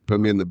 hey, put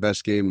me in the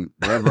best game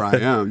wherever I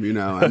am.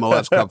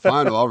 MLS Cup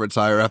final, I'll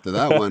retire after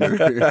that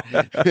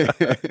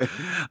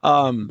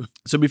one.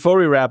 So before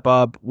we wrap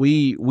up,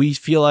 we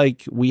feel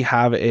like we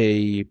have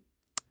a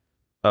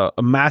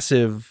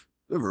massive.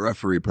 We have a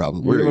referee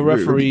problem. We have a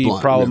referee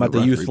problem at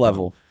the youth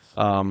level.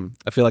 I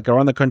feel like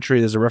around the country,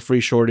 there's a referee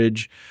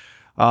shortage.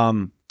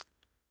 From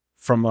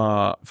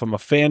a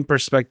fan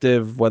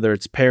perspective, whether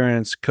it's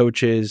parents,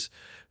 coaches,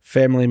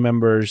 family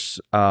members,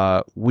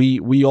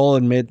 we all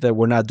admit that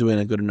we're not doing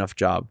a good enough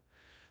job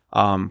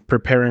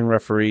preparing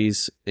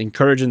referees,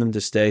 encouraging them to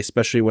stay,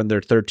 especially when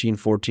they're 13,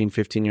 14,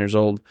 15 years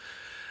old.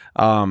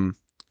 And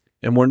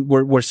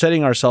we're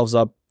setting ourselves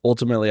up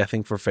ultimately, I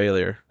think, for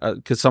failure,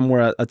 because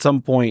somewhere at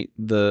some point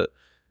we're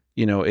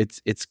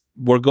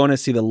going to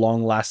see the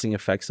long lasting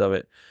effects of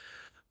it.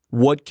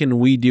 What can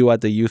we do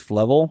at the youth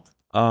level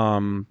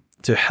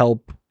to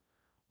help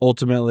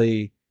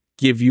ultimately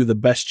give you the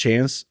best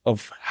chance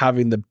of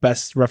having the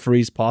best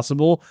referees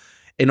possible,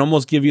 and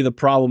almost give you the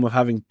problem of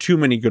having too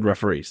many good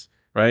referees,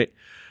 right?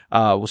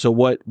 So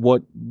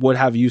what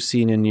have you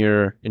seen in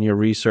your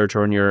research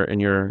or in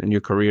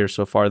your career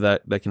so far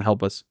that can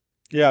help us?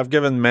 Yeah, I've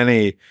given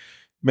many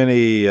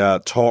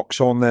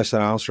talks on this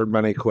and answered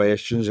many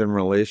questions in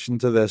relation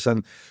to this,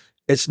 and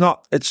it's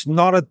not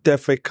a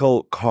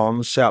difficult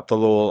concept,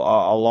 although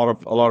a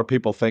lot of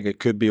people think it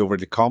could be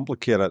overly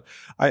complicated.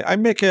 I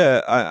make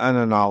an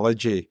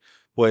analogy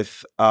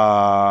with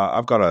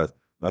I've got a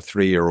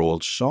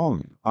 3-year-old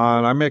son,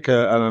 and I make an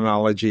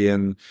analogy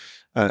and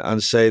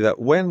say that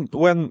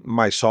when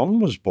my son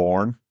was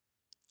born,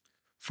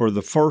 for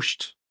the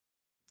first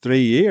 3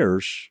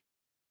 years,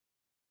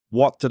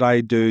 what did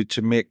I do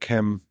to make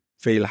him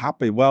feel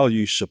happy? Well,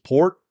 you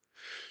support,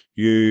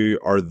 you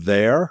are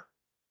there,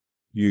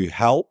 you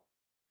help,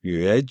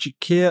 you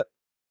educate,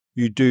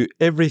 you do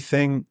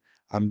everything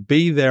and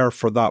be there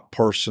for that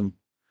person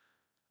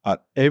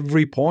at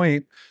every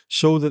point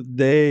so that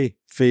they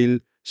feel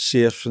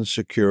safe and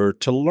secure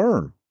to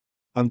learn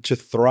and to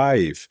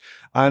thrive.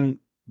 And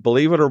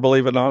believe it or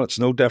believe it not, it's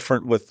no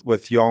different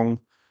with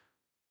young,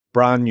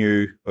 brand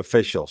new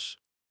officials.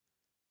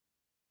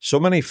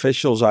 So many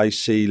officials I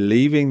see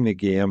leaving the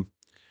game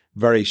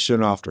very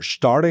soon after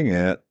starting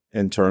it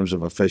in terms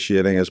of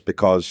officiating is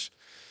because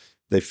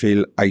they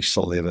feel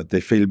isolated. They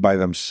feel by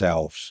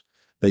themselves.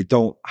 They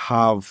don't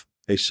have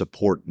a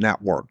support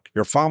network.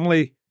 Your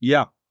family,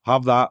 yeah,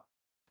 have that,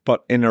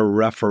 but in a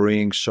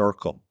refereeing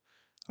circle.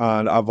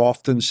 And I've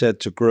often said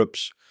to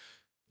groups,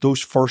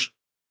 those first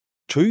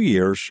 2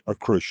 years are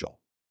crucial.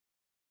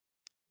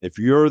 If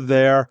you're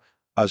there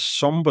as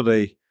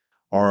somebody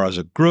or as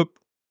a group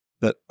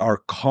that are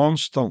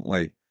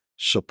constantly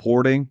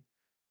supporting,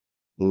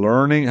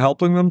 learning,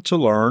 helping them to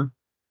learn,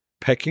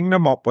 picking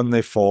them up when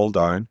they fall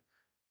down,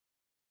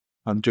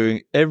 and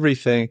doing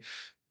everything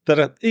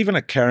that even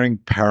a caring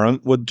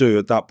parent would do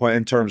at that point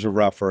in terms of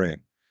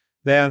refereeing,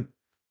 then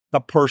the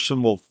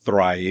person will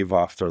thrive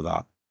after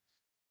that.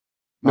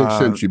 Makes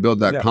sense. You build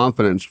that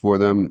confidence for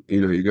them.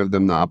 You give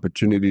them the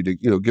opportunity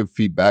to, give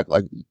feedback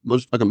like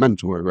a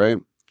mentor, right?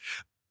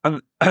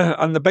 And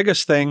the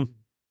biggest thing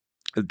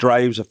that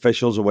drives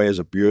officials away is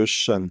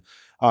abuse and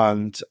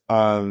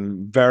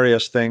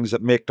various things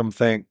that make them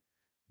think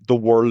the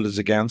world is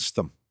against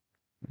them.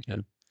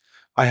 Okay.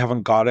 I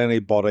haven't got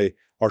anybody,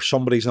 or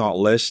somebody's not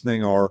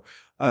listening,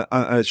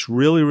 and it's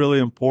really, really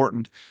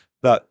important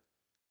that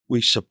we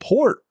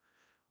support,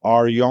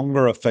 our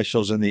younger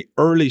officials in the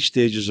early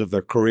stages of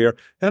their career,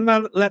 and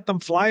then let them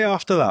fly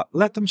after that.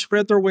 Let them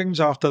spread their wings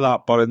after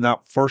that. But in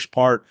that first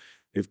part,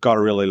 you've got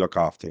to really look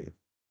after you.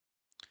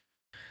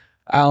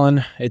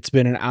 Alan, it's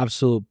been an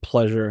absolute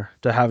pleasure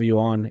to have you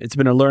on. It's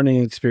been a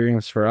learning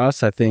experience for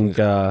us. I think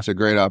it's a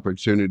great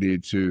opportunity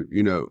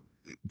to,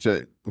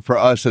 for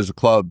us as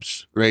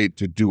clubs, right,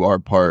 to do our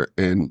part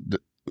in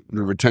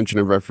the retention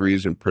of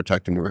referees and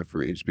protecting the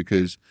referees,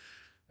 because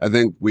I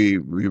think we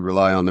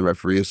rely on the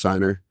referee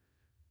assigner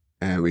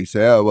and we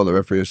say, oh, well, the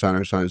referee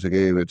assigner assigns the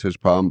game, it's his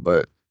problem.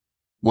 But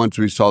once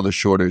we saw the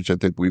shortage, I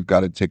think we've got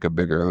to take a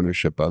bigger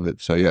ownership of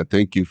it. So, yeah,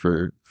 thank you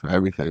for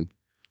everything.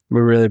 We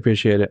really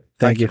appreciate it.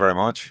 Thank you very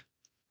much.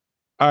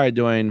 All right,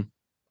 Dwayne.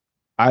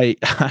 I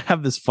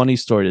have this funny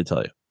story to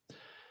tell you.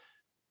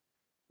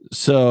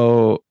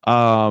 So,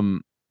 I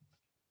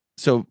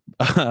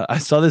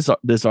saw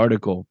this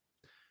article.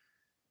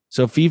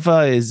 So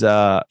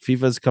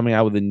FIFA's came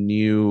out with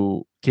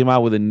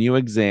a new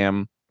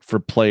exam for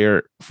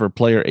player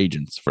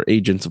agents, for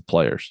agents of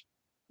players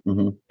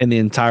in the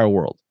entire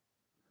world.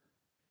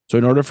 So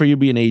in order for you to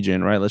be an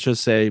agent, right? Let's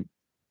just say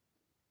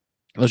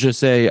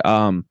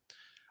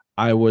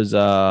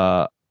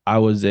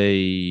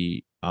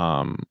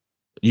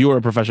you were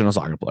a professional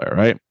soccer player,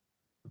 right?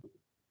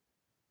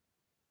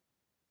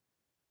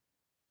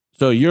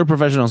 So you're a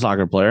professional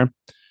soccer player,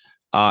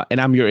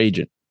 and I'm your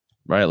agent,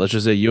 right? Let's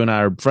just say you and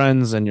I are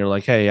friends, and you're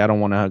like, hey, I don't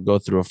want to go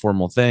through a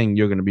formal thing.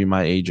 You're going to be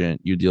my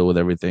agent. You deal with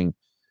everything.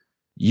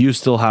 You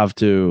still have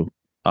to,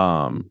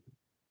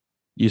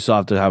 you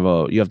have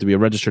to be a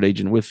registered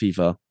agent with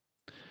FIFA,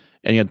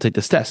 and you have to take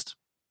this test.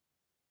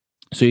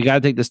 So you got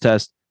to take this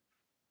test.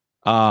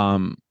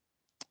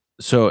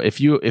 So if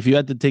you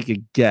had to take a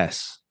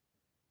guess,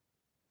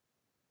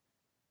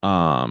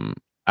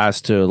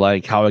 as to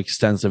like how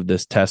extensive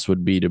this test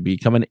would be to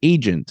become an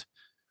agent,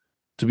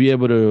 to be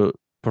able to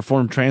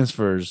perform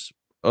transfers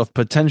of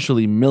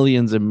potentially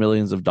millions and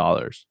millions of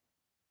dollars.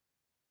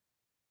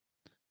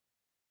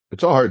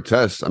 It's a hard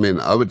test. I mean,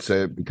 I would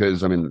say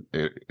because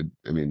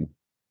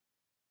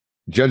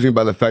judging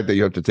by the fact that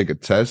you have to take a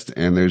test,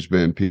 and there's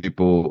been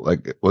people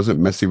like,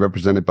 wasn't Messi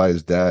represented by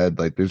his dad?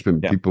 Like, there's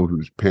been people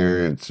whose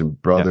parents and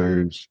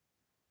brothers,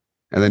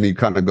 and then you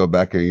kind of go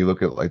back and you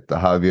look at like the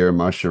Javier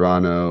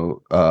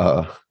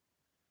Mascherano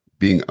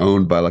being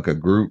owned by like a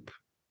group,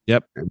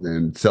 and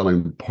then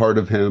selling part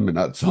of him and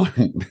not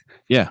selling,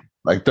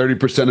 like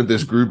 30% of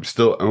this group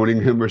still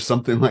owning him or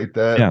something like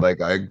that. Yeah.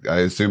 Like I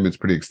assume it's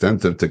pretty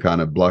extensive to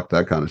kind of block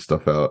that kind of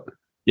stuff out.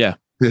 Yeah.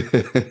 Trying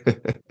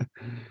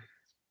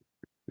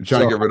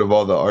to get rid of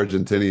all the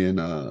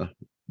Argentinian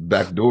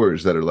back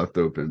doors that are left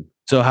open.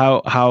 So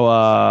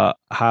how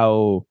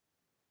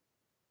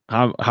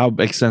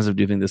extensive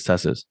do you think this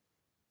test is?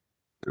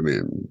 I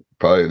mean,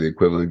 probably the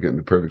equivalent of getting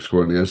the perfect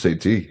score on the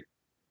SAT.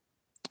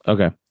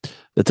 Okay.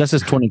 The test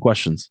is 20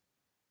 questions.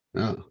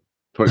 Yeah.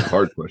 20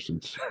 hard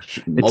questions.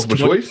 Multiple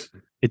choice?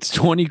 It's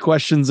 20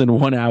 questions in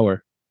 1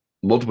 hour.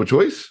 Multiple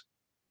choice?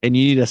 And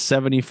you need a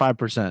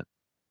 75%.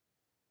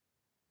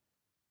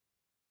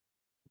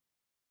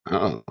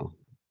 Oh.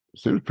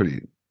 Seems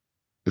pretty.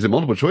 Is it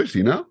multiple choice? Do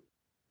you know?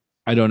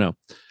 I don't know.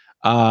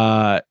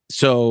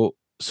 So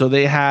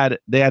they had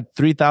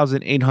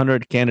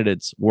 3,800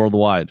 candidates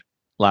worldwide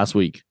last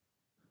week.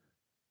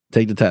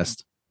 Take the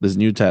test. This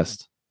new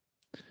test.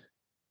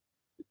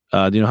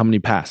 Do you know how many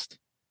passed?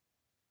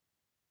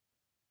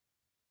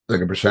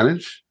 Like a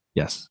percentage?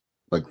 Yes.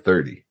 Like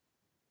 30.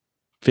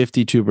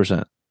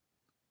 52%.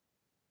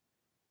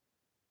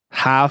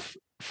 Half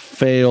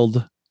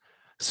failed.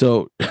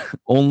 So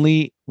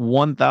only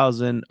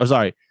 1,000. Oh,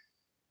 sorry.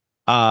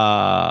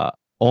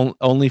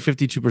 Only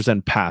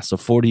 52% passed. So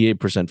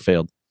 48%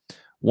 failed.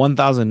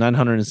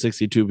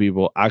 1,962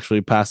 people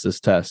actually passed this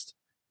test.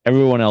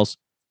 Everyone else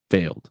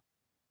failed.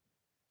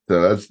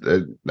 So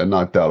that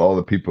knocked out all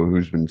the people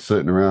who's been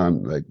sitting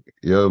around like,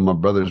 yo, my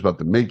brother's about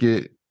to make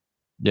it.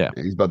 Yeah.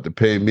 He's about to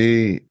pay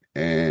me,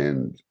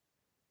 and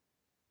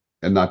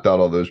knocked out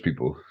all those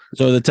people.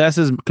 So the test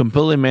is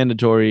completely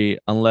mandatory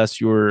unless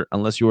you were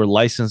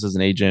licensed as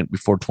an agent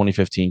before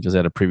 2015 because they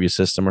had a previous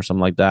system or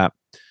something like that.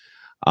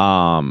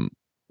 Some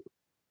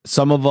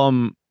of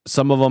them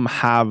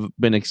have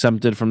been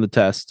exempted from the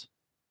test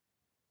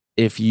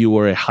if you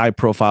were a high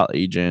profile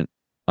agent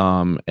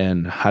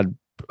and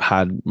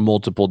had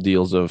multiple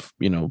deals of,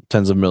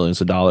 tens of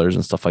millions of dollars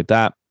and stuff like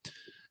that.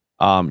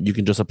 You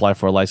can just apply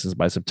for a license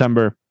by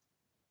September,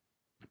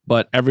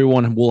 but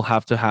everyone will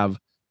have to have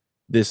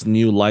this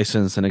new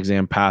license and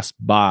exam passed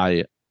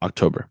by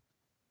October.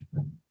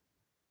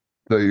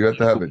 So you have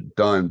to have it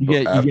done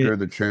after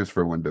the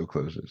transfer window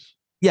closes.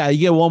 Yeah, you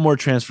get one more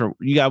transfer.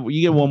 You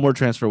get one more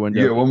transfer window.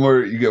 You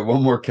get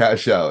one more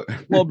cash out.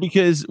 well,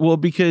 because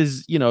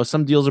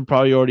some deals are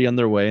probably already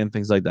underway and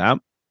things like that.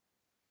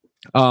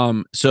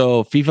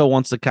 So FIFA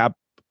wants to cap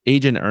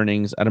agent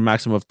earnings at a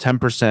maximum of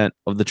 10%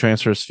 of the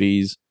transfers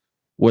fees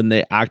when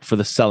they act for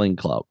the selling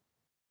club.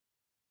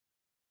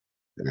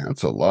 Yeah,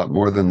 that's a lot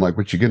more than like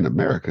what you get in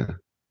America.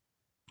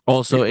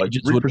 Also, like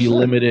agents 3%.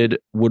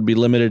 would be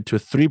limited to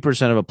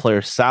 3% of a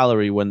player's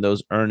salary when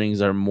those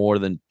earnings are more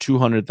than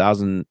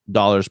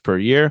 $200,000 per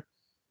year,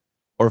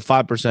 or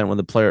 5% when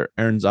the player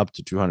earns up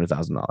to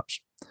 $200,000.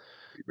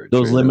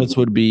 Those limits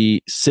would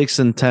be 6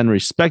 and 10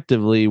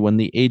 respectively when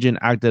the agent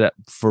acted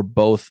for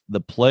both the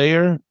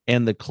player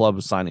and the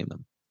club signing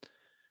them.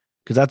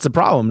 Because that's the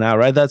problem now,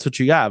 right? That's what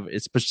you have.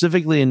 It's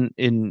specifically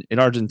in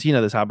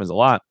Argentina, this happens a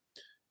lot,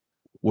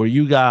 where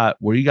you got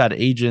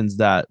agents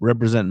that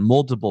represent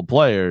multiple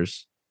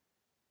players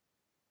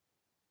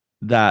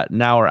that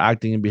now are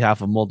acting in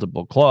behalf of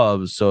multiple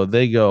clubs. So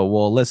they go,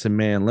 well, listen,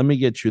 man, let me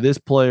get you this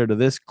player to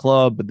this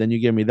club, but then you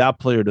give me that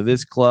player to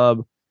this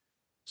club.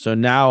 So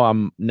now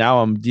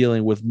I'm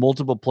dealing with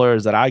multiple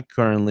players that I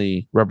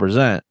currently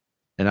represent,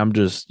 and I'm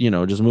just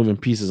moving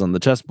pieces on the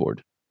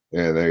chessboard.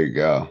 Yeah, there you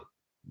go.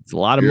 It's a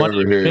lot of money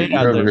to be made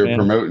out there,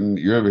 man.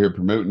 You're over here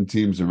promoting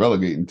teams and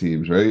relegating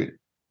teams, right?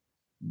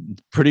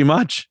 Pretty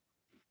much.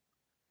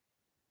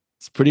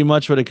 It's pretty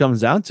much what it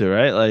comes down to,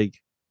 right? Like,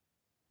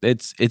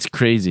 it's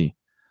crazy.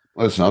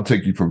 Listen, I'll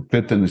take you from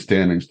 5th in the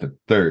standings to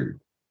 3rd.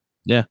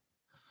 Yeah.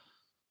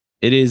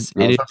 It is.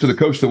 Now, it's up to the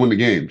coach to win the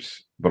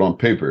games, but on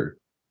paper.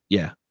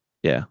 Yeah.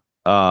 Yeah.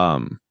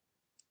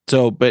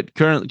 So, but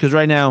currently, because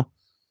right now,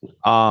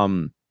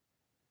 the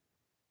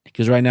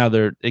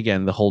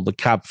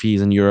cap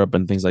fees in Europe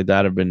and things like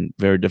that have been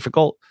very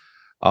difficult.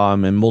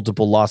 And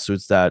multiple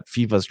lawsuits that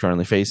FIFA is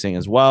currently facing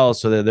as well.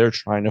 So they're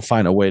trying to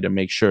find a way to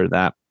make sure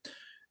that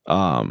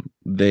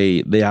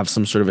they have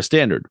some sort of a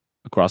standard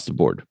across the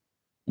board,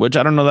 which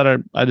I don't know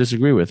that I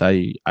disagree with.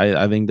 I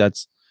think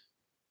that's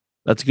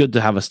good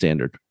to have a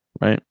standard,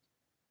 right?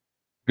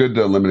 Good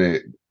to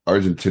eliminate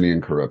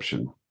Argentinian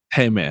corruption.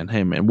 Hey man,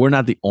 we're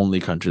not the only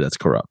country that's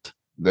corrupt.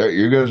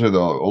 You guys are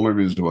the only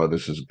reason why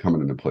this is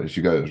coming into place.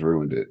 You guys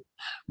ruined it.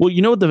 Well,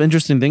 you know what the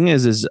interesting thing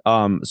is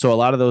so a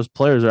lot of those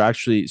players are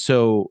actually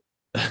so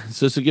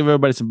to give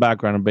everybody some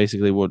background on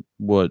basically what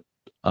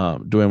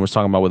Dwayne was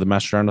talking about with the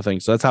Mascherano thing.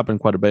 So that's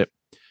happened quite a bit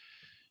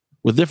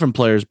with different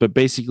players, but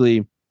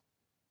basically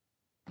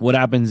what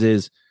happens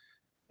is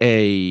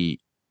a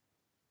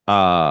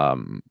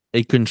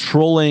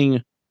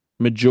controlling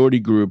majority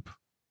group.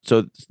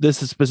 So this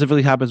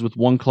specifically happens with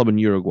one club in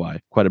Uruguay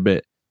quite a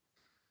bit.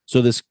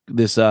 So this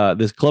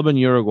club in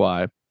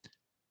Uruguay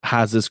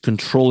has this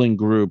controlling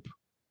group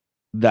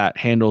that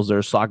handles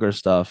their soccer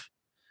stuff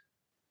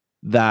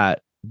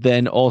that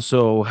then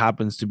also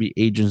happens to be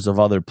agents of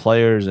other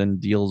players and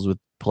deals with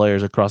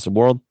players across the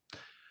world.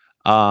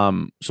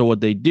 So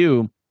what they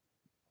do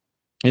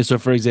is, so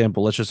for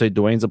example, let's just say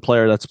Dwayne's a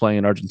player that's playing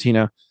in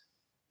Argentina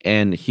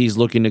and he's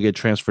looking to get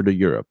transferred to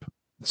Europe.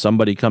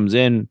 Somebody comes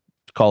in,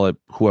 call it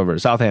whoever,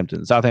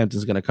 Southampton.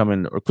 Southampton's going to come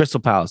in, or Crystal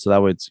Palace, so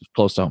that way it's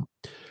close to home.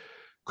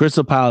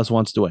 Crystal Palace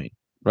wants Dwayne,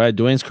 right?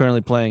 Dwayne's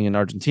currently playing in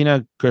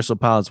Argentina. Crystal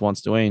Palace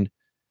wants Dwayne.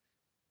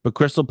 But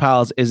Crystal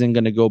Palace isn't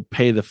going to go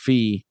pay the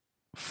fee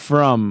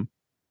from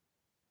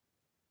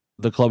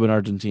the club in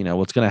Argentina.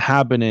 What's going to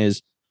happen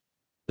is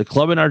the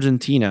club in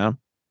Argentina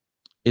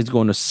is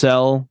going to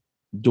sell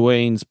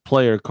Dwayne's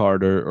player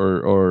card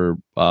or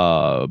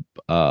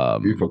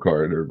FIFA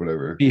card or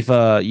whatever.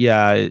 FIFA,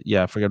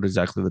 yeah, I forget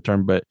exactly the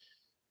term, but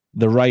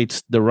the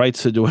rights to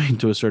Dwayne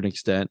to a certain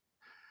extent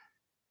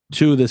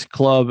to this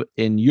club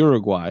in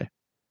Uruguay.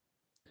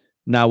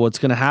 Now, what's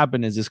going to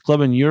happen is this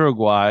club in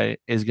Uruguay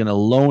is going to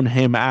loan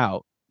him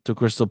out to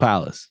Crystal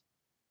Palace.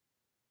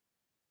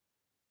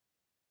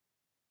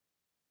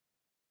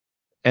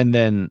 And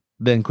then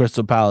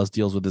Crystal Palace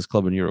deals with this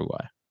club in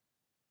Uruguay,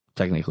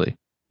 technically,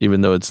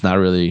 even though that's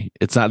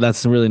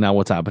really not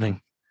what's happening.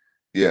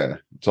 Yeah,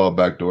 it's all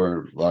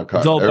backdoor.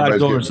 It's all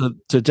backdoor. So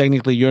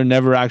technically, you're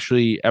never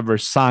actually ever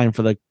signed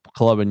for the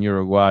club in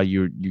Uruguay.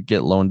 You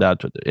get loaned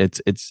out to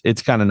it.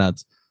 It's kind of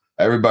nuts.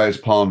 Everybody's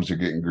palms are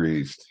getting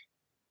greased.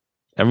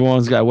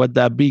 Everyone's got to wet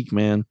that beak,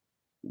 man.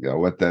 You got to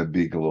wet that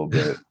beak a little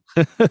bit.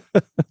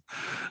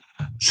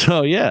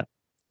 So yeah,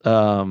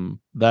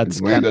 that's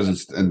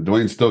and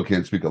Dwayne still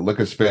can't speak a lick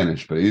of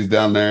Spanish, but he's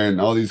down there in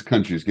all these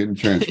countries getting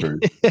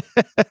transferred,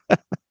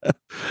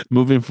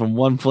 moving from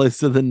one place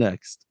to the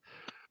next.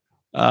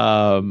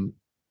 Yeah, man,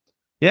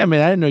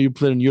 I didn't know you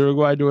played in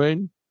Uruguay,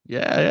 Dwayne.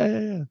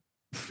 Yeah.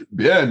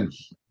 Bien.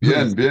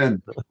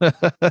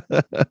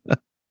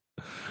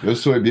 Yo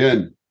soy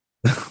bien.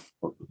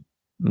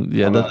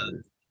 Yeah,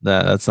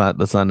 that's not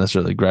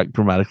necessarily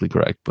grammatically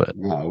correct, but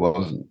no, it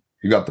wasn't.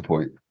 You got the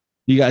point.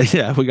 We got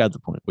the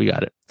point. We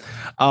got it.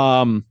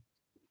 All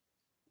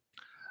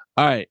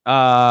right.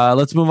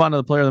 Let's move on to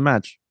the player of the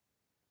match.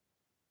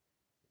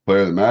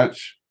 Player of the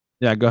match?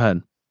 Yeah, go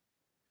ahead.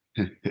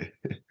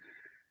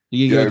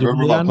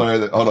 Remember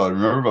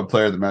my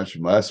player of the match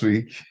from last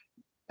week?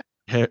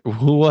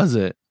 Who was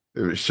it?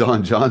 It was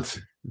Sean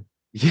Johnson.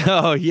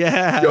 Yo,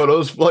 yeah. Yo,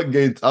 those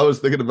floodgates. I was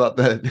thinking about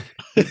that.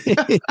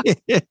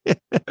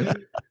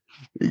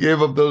 He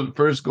gave up the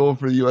first goal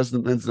for the U.S.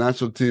 men's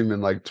national team in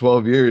like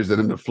 12 years, and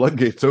then the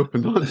floodgates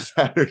opened on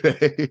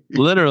Saturday.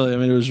 Literally, I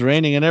mean, it was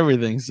raining and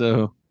everything.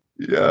 So,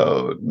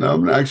 I'm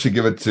gonna actually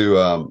give it to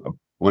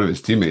one of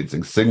his teammates,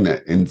 Insigne.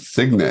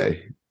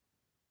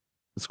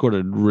 Scored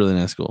a really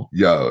nice goal.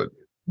 Yo,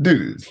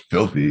 dude, it's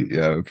filthy.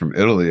 Yeah, from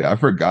Italy. I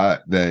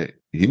forgot that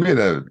he made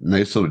a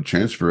nice little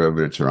transfer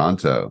over to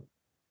Toronto.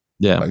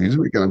 Yeah. Like he's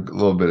making a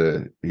little bit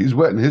of. He's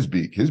wetting his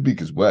beak. His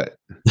beak is wet.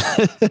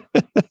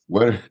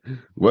 Wetter,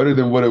 wetter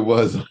than what it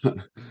was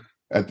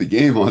at the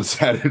game on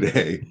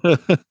Saturday.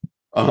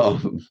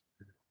 Um,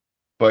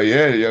 but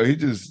yeah, yo, he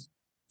just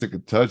took a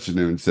touch in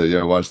him and said,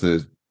 "Yo, watch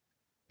this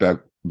back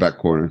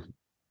corner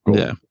goal."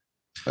 Yeah.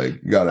 Like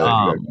you gotta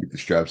Um, keep the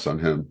straps on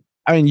him.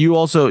 I mean, you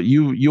also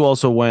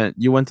went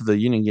to the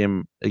Union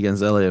game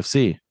against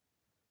LAFC.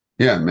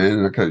 Yeah,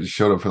 man. I could have just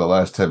showed up for the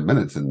last 10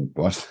 minutes and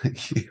watched that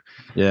game.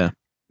 Yeah.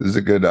 This is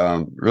a good,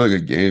 really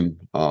good game.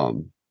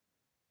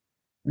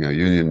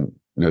 Union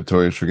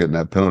notorious for getting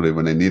that penalty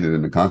when they need it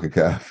in the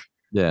CONCACAF.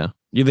 Yeah.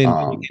 You think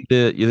Um,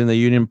 the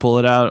Union pull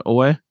it out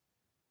away?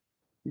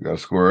 you got to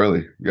score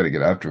early. You got to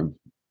get after them.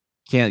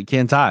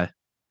 Can't tie.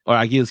 Or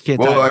I guess can't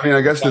Well, tie. I mean,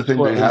 I guess the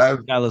thing they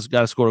have, Got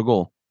to score a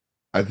goal.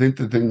 I think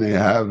the thing they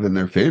have in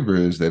their favor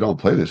is they don't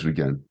play this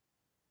weekend.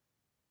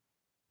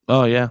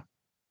 Oh yeah.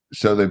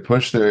 So they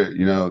push so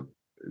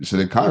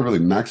they kind of really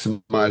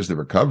maximize the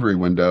recovery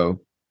window.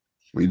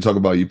 When you talk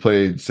about you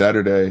played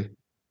Saturday,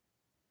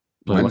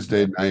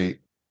 Wednesday night,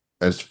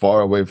 as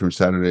far away from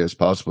Saturday as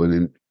possible.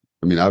 And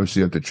I mean, obviously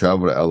you have to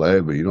travel to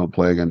LA, but you don't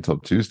play again until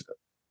Tuesday.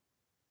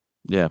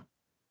 Yeah.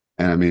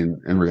 And I mean,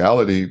 in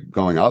reality,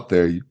 going out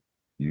there,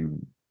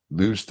 you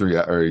lose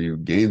you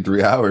gain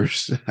 3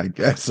 hours, I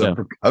guess, of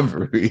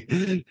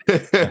recovery.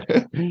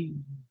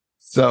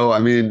 So I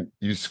mean,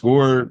 you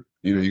score,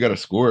 you got to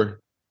score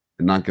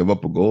and not give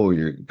up a goal.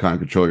 You kind of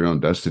control your own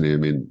destiny. I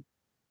mean,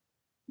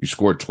 you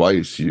score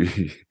twice, you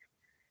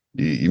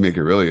make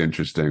it really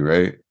interesting,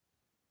 right?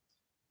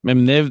 I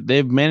mean,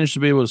 they've managed to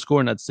be able to score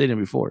in that stadium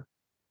before.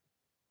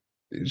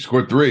 You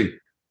scored 3.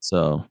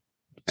 So,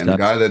 and the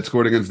guy that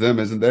scored against them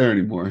isn't there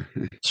anymore.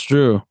 It's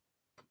true.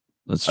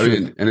 That's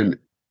true.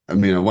 I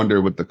mean, I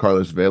wonder with the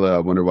Carlos Vela, I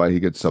wonder why he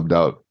gets subbed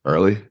out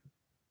early.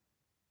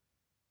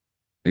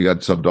 He got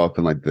subbed off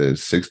in like the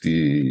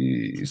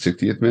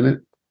 60th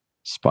minute.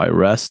 Spy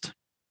rest.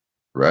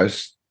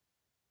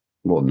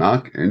 Little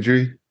knock,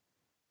 injury.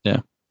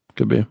 Yeah,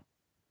 could be.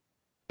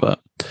 But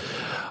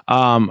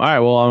all right.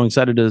 Well, I'm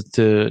excited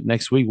to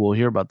next week. We'll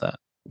hear about that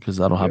because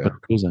that'll happen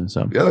Tuesday.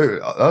 So the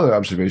other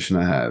observation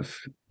I have,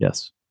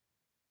 yes,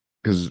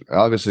 because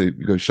obviously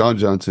you go Sean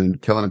Johnson,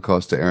 Kellen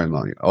Acosta, Aaron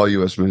Long, all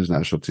U.S. men's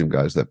national team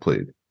guys that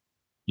played.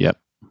 Yep,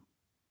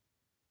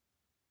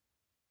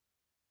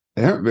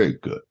 they aren't very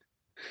good.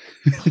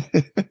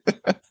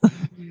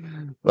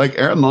 Like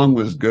Aaron Long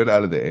was good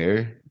out of the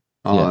air.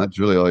 That's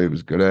really all he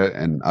was good at.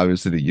 And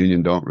obviously the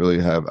Union don't really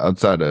have,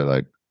 outside of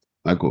like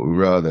Michael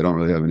Ura, they don't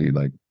really have any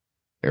like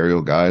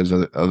aerial guys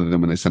other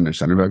than when they send their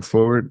center backs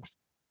forward.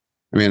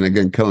 I mean,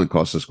 again, Kellen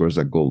Costa scores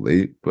that goal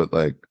late, but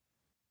like,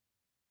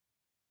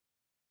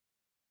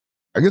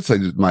 I guess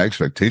like my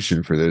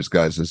expectation for those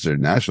guys as their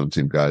national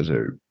team guys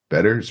are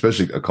better,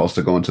 especially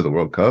Acosta going to the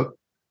World Cup.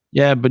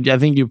 Yeah, but I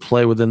think you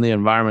play within the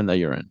environment that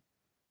you're in.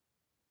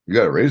 You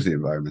got to raise the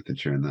environment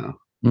that you're in now.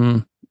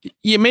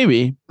 Yeah,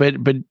 maybe, but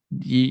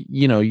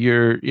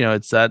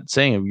it's that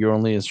saying of you're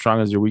only as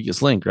strong as your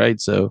weakest link, right?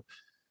 So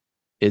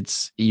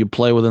you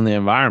play within the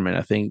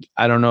environment.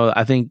 I don't know.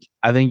 I think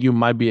you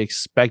might be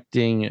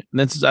expecting.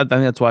 I think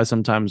that's why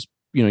sometimes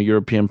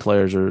European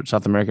players or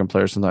South American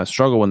players sometimes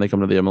struggle when they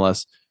come to the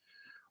MLS,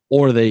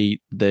 or they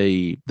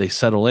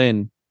settle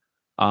in,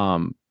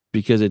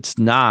 because it's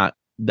not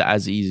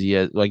as easy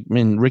as like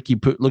look at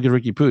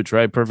Ricky Puig,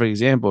 right? Perfect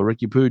example.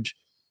 Ricky Puig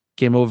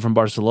came over from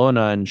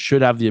Barcelona and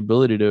should have the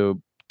ability to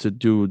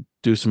do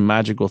some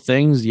magical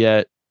things,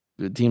 yet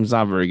the team's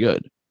not very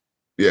good.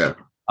 Yeah.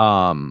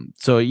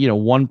 So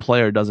one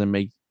player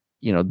can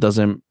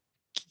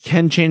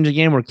change the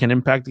game or can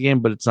impact the game,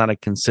 but it's not a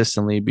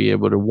consistently be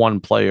able to one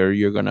player.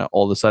 You're gonna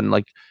all of a sudden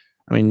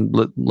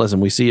listen,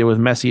 we see it with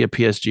Messi at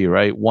PSG,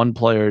 right? One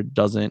player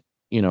doesn't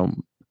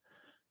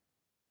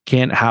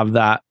can't have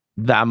that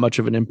much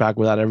of an impact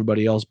without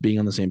everybody else being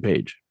on the same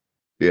page.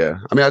 Yeah.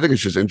 I mean, I think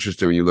it's just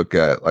interesting when you look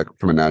at like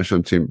from a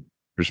national team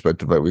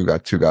perspective, like we've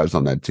got 2 guys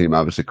on that team,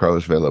 obviously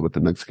Carlos Vela with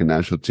the Mexican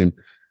national team.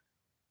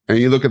 And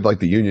you look at like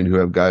the Union who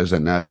have guys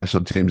at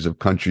national teams of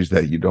countries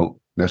that you don't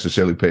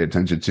necessarily pay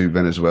attention to,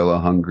 Venezuela,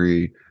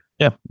 Hungary,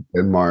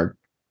 Denmark,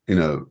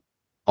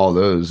 all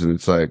those. And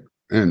it's like,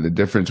 and the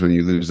difference when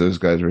you lose those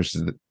guys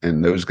versus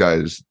those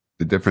guys,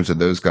 the difference of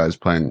those guys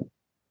playing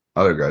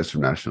other guys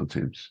from national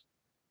teams.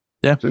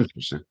 Yeah. It's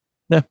interesting.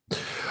 Yeah.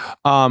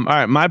 All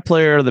right. My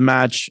player of the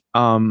match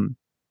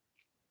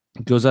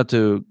goes out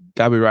to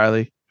Gabby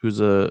Riley, who's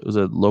a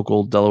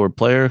local Delaware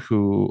player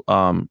who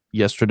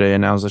yesterday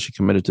announced that she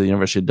committed to the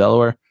University of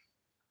Delaware.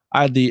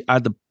 I had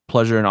the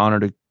pleasure and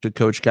honor to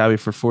coach Gabby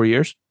for 4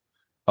 years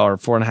or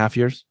 4.5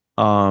 years.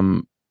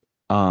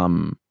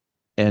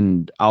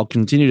 And I'll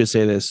continue to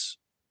say this.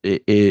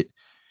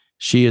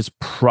 She is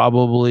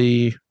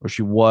probably, or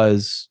she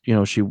was,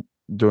 she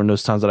during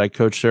those times that I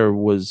coached her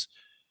was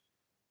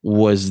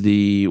one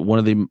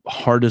of the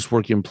hardest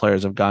working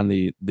players I've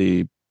gotten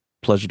the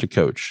pleasure to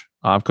coach.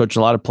 I've coached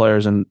a lot of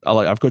players, and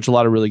I've coached a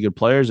lot of really good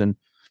players. And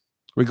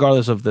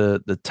regardless of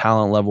the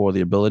talent level or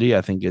the ability,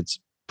 I think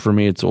for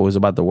me, it's always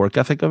about the work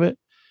ethic of it.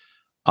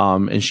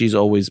 And she's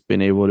always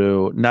been able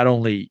to not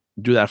only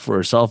do that for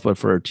herself, but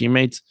for her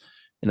teammates.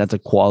 And that's a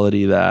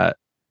quality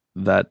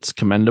that's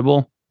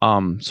commendable.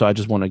 So I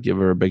just want to give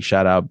her a big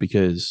shout out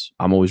because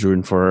I'm always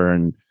rooting for her,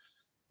 and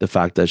the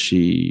fact that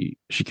she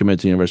committed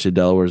to the University of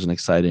Delaware is an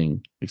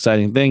exciting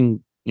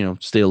thing.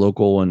 Stay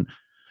local and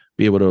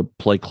be able to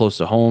play close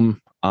to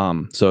home.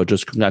 So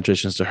just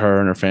congratulations to her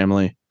and her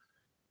family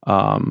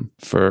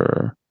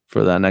for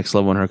that next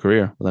level in her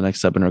career, the next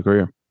step in her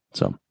career.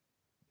 So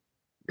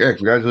yeah,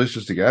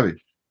 congratulations to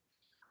Gabby.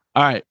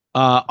 All right.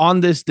 On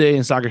this day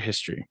in soccer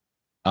history,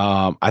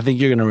 I think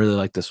you're gonna really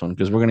like this one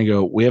because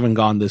we haven't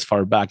gone this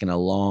far back in a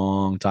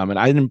long time, and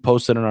I didn't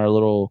post it in our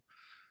little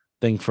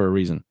thing for a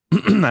reason. I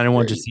didn't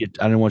want you to see it.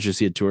 I didn't want you to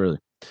see it too early.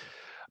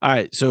 All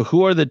right. So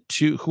who are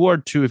two?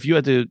 If you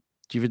had to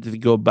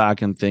go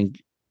back and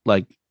think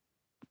like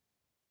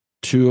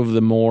two of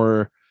the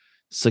more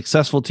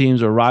successful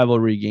teams or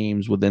rivalry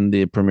games within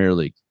the Premier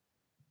League,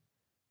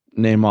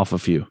 name off a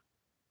few.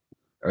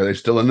 Are they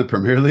still in the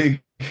Premier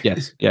League?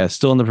 Yes. Yeah.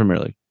 Still in the Premier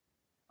League.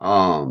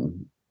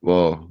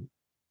 Well,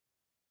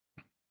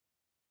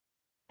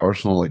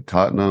 Arsenal, like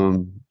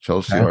Tottenham,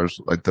 Chelsea, Okay.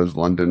 Arsenal, like those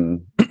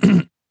London,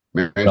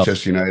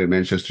 Manchester United,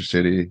 Manchester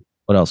City.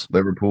 What else?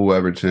 Liverpool,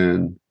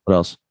 Everton. What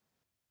else?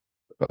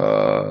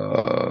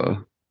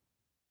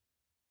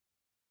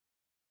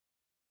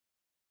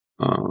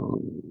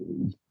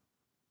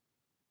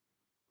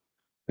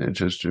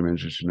 Manchester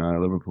United,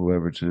 Liverpool,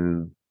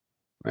 Everton.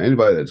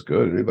 Anybody that's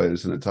good, anybody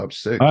that's in the top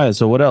 6. All right.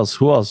 So what else?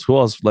 Who else?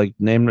 Like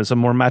name some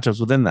more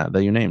matchups within that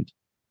you named.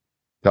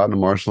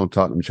 Tottenham, Arsenal,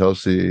 Tottenham,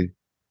 Chelsea,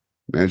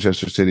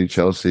 Manchester City,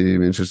 Chelsea,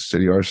 Manchester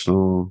City,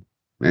 Arsenal,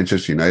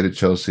 Manchester United,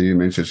 Chelsea,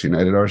 Manchester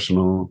United,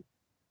 Arsenal.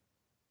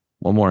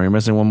 One more. You're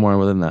missing one more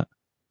within that.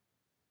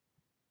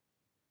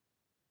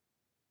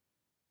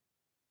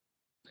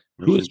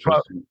 Who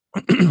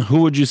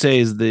would you say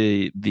is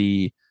the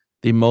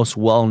most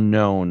well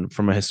known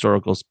from a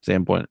historical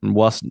standpoint, and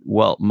most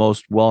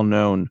well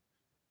known,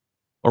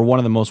 or one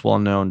of the most well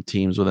known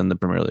teams within the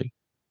Premier League?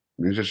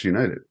 Manchester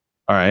United.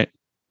 All right.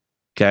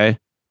 Okay.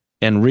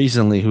 And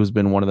recently, who's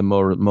been one of the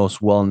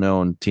most well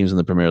known teams in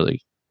the Premier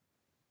League?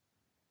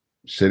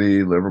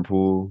 City,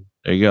 Liverpool.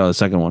 There you go. The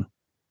second one.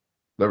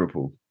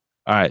 Liverpool.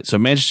 All right. So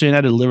Manchester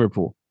United,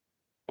 Liverpool.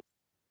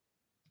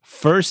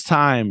 First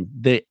time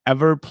they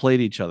ever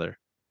played each other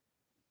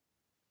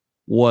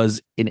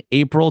was on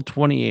April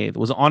 28th,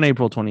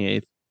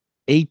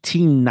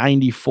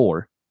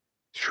 1894.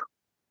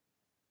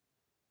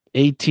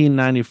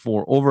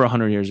 1894, over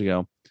 100 years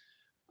ago.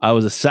 It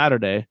was a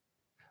Saturday.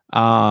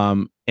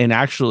 And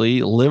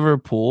actually,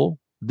 Liverpool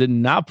did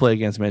not play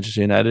against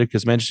Manchester United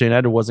because Manchester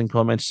United wasn't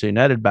called Manchester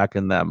United back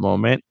in that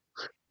moment.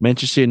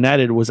 Manchester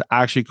United was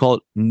actually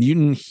called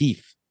Newton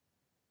Heath.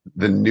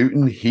 The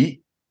Newton Heath?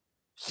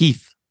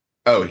 Heath.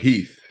 Oh,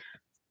 Heath.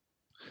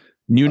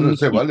 Newton. I was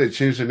gonna say, why did they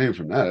change their name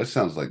from that? That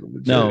sounds like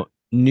legit. No,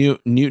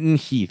 Newton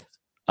Heath.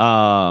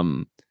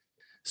 So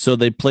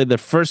they played their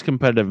first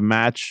competitive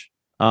match.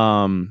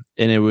 And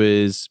it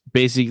was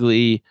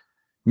basically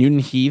Newton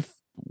Heath,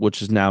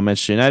 which is now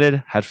Manchester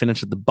United, had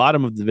finished at the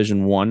bottom of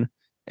Division 1,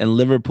 and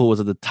Liverpool was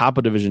at the top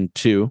of Division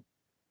 2.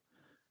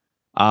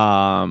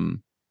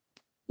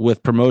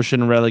 With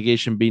promotion and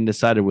relegation being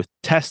decided with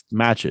test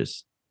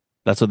matches.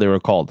 That's what they were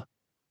called.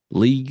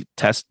 League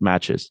test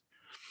matches.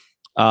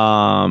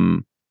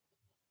 So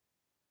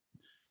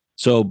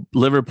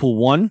Liverpool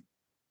won,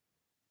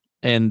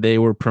 and they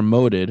were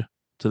promoted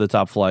to the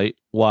top flight,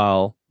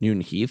 while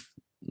Newton Heath,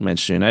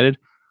 Manchester United,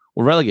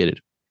 were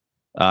relegated.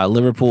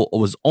 Liverpool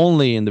was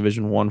only in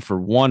Division 1 for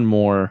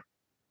one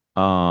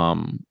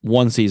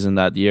season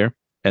that year,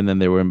 and then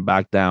they were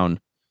back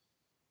down.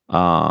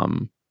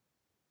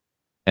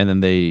 And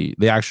then they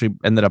actually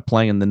ended up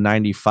playing in the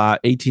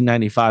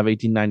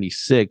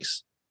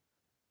 1895-1896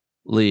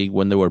 league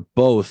when they were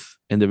both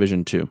in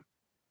Division 2.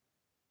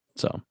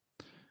 So,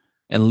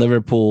 and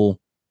Liverpool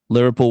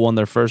won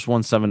their first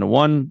one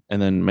 7-1,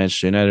 and then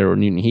Manchester United or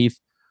Newton Heath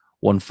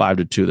won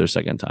 5-2 their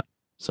second time.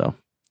 So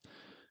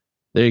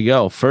there you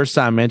go. First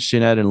time Manchester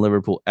United and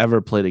Liverpool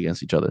ever played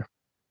against each other.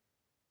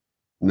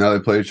 Now they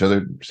play each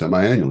other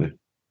semi-annually.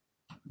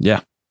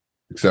 Yeah.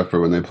 Except for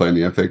when they play in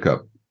the FA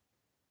Cup.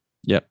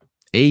 Yep.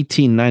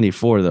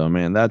 1894 though,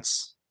 man.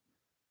 That's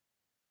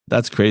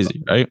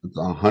crazy, right? It's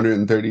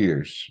 130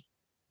 years.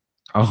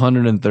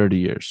 130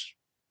 years.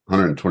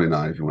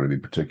 129 if you want to be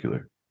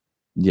particular.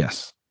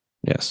 Yes.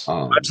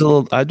 I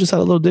just had a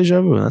little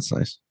deja vu. That's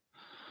nice.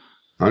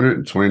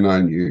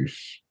 129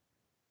 years.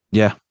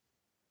 Yeah.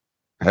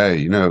 Hey,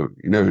 you know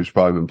who's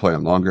probably been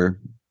playing longer?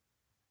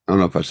 I don't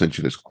know if I sent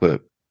you this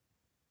clip.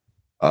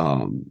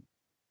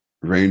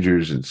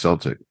 Rangers and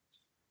Celtic.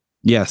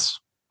 Yes.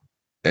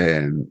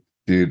 And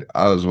dude,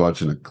 I was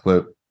watching a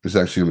clip. It's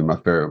actually gonna be my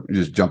favorite.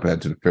 Just jump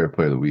ahead to the fair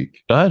play of the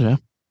week. Go ahead, yeah.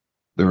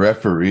 The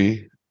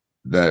referee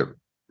that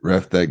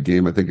ref that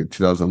game, I think in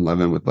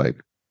 2011, with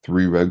like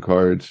 3 red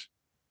cards.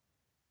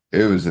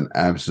 It was an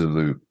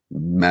absolute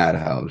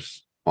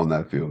madhouse on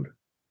that field.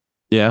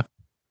 Yeah.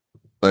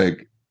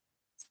 Like,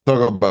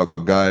 talk about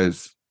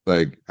guys.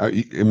 Like, I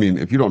mean,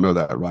 if you don't know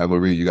that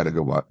rivalry, you got to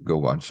go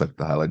watch like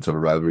the highlights of a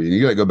rivalry. And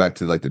you got to go back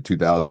to like the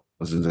 2000s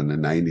and the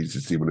 90s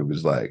to see when it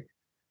was like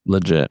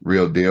Legit.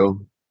 real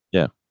deal.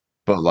 Yeah.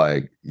 But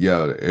like,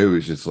 yo, it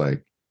was just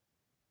like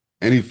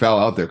any foul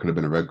out there could have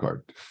been a red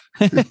card.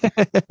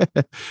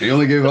 He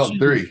only gave up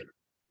 3.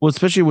 Well,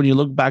 especially when you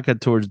look back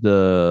at towards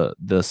the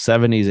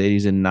 70s,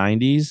 80s, and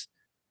 90s,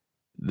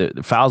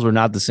 the fouls were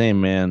not the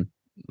same, man.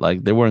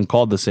 Like they weren't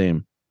called the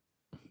same.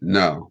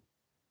 No.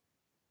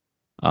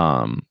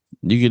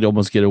 You could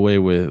almost get away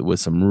with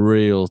some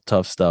real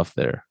tough stuff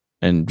there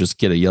and just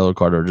get a yellow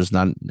card or just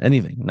not get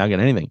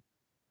anything.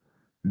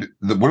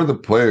 One of the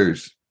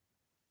players,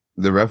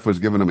 the ref was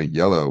giving him a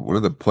yellow. One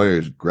of the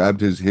players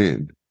grabbed his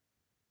hand,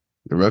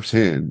 the ref's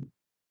hand,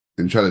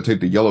 and tried to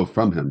take the yellow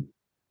from him.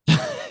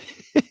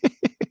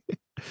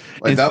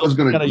 Like that was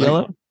going to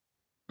yellow.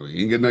 He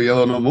didn't get no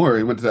yellow no more.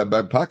 He went to that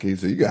back pocket. He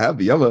said, "You can have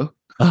the yellow."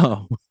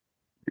 Oh,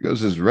 it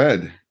goes as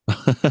red.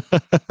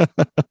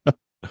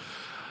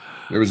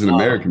 There was an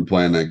American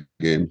playing that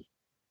game.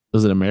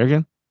 Was it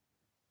American?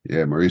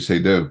 Yeah, Maurice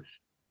Haydo.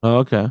 Oh,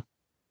 okay.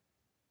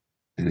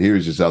 And he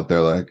was just out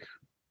there like,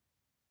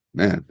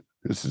 man,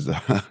 this is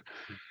I'm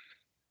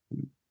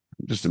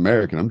just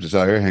American. I'm just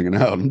out here hanging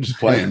out. I'm just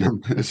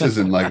playing. This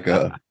isn't like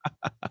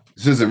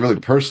this isn't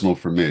really personal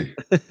for me.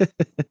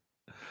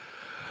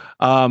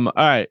 All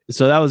right.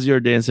 So that was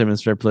your Dan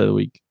Simmons Fair Play of the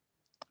Week.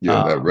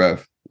 Yeah, that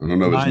ref. I don't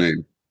know his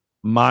name.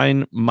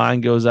 Mine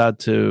goes out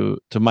to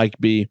Mike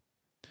B.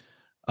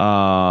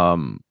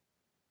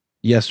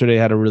 Yesterday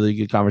had a really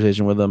good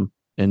conversation with him,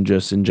 and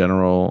just in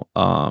general,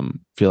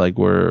 feel like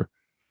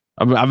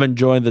I've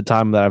enjoyed the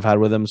time that I've had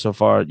with him so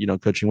far. You know,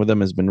 coaching with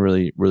him has been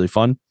really, really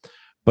fun.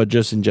 But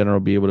just in general,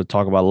 be able to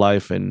talk about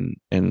life and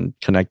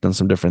connect on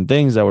some different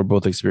things that we're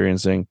both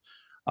experiencing.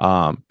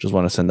 Just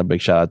want to send a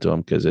big shout out to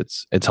him because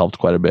it's helped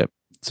quite a bit.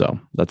 So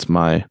it's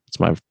my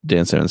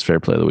Dan Simmons Fair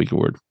Play of the Week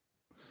award.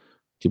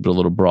 Keep it a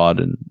little broad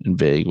and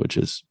vague, which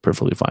is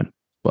perfectly fine.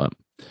 But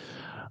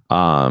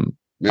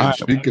man,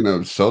 speaking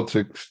of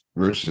Celtics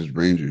versus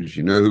Rangers,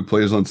 you know who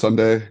plays on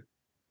Sunday?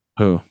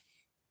 Who?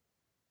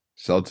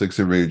 Celtics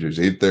and Rangers,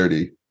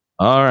 8:30.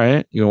 All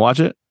right, you gonna watch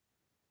it?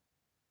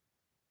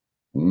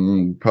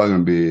 Probably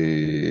gonna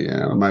be.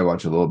 Yeah, I might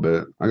watch a little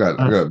bit. I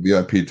got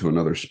VIP to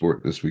another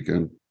sport this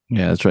weekend.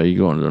 Yeah, that's right.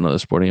 You're going to another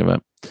sporting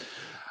event.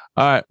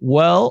 All right.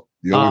 Well,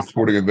 the only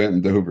sporting event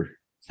in Dover.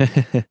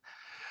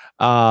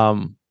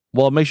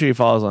 Well, make sure you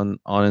follow us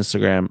on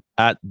Instagram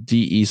at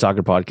DE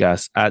Soccer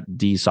Podcast, at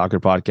D Soccer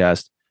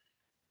Podcast.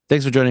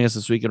 Thanks for joining us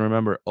this week. And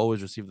remember,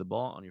 always receive the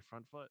ball on your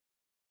front foot.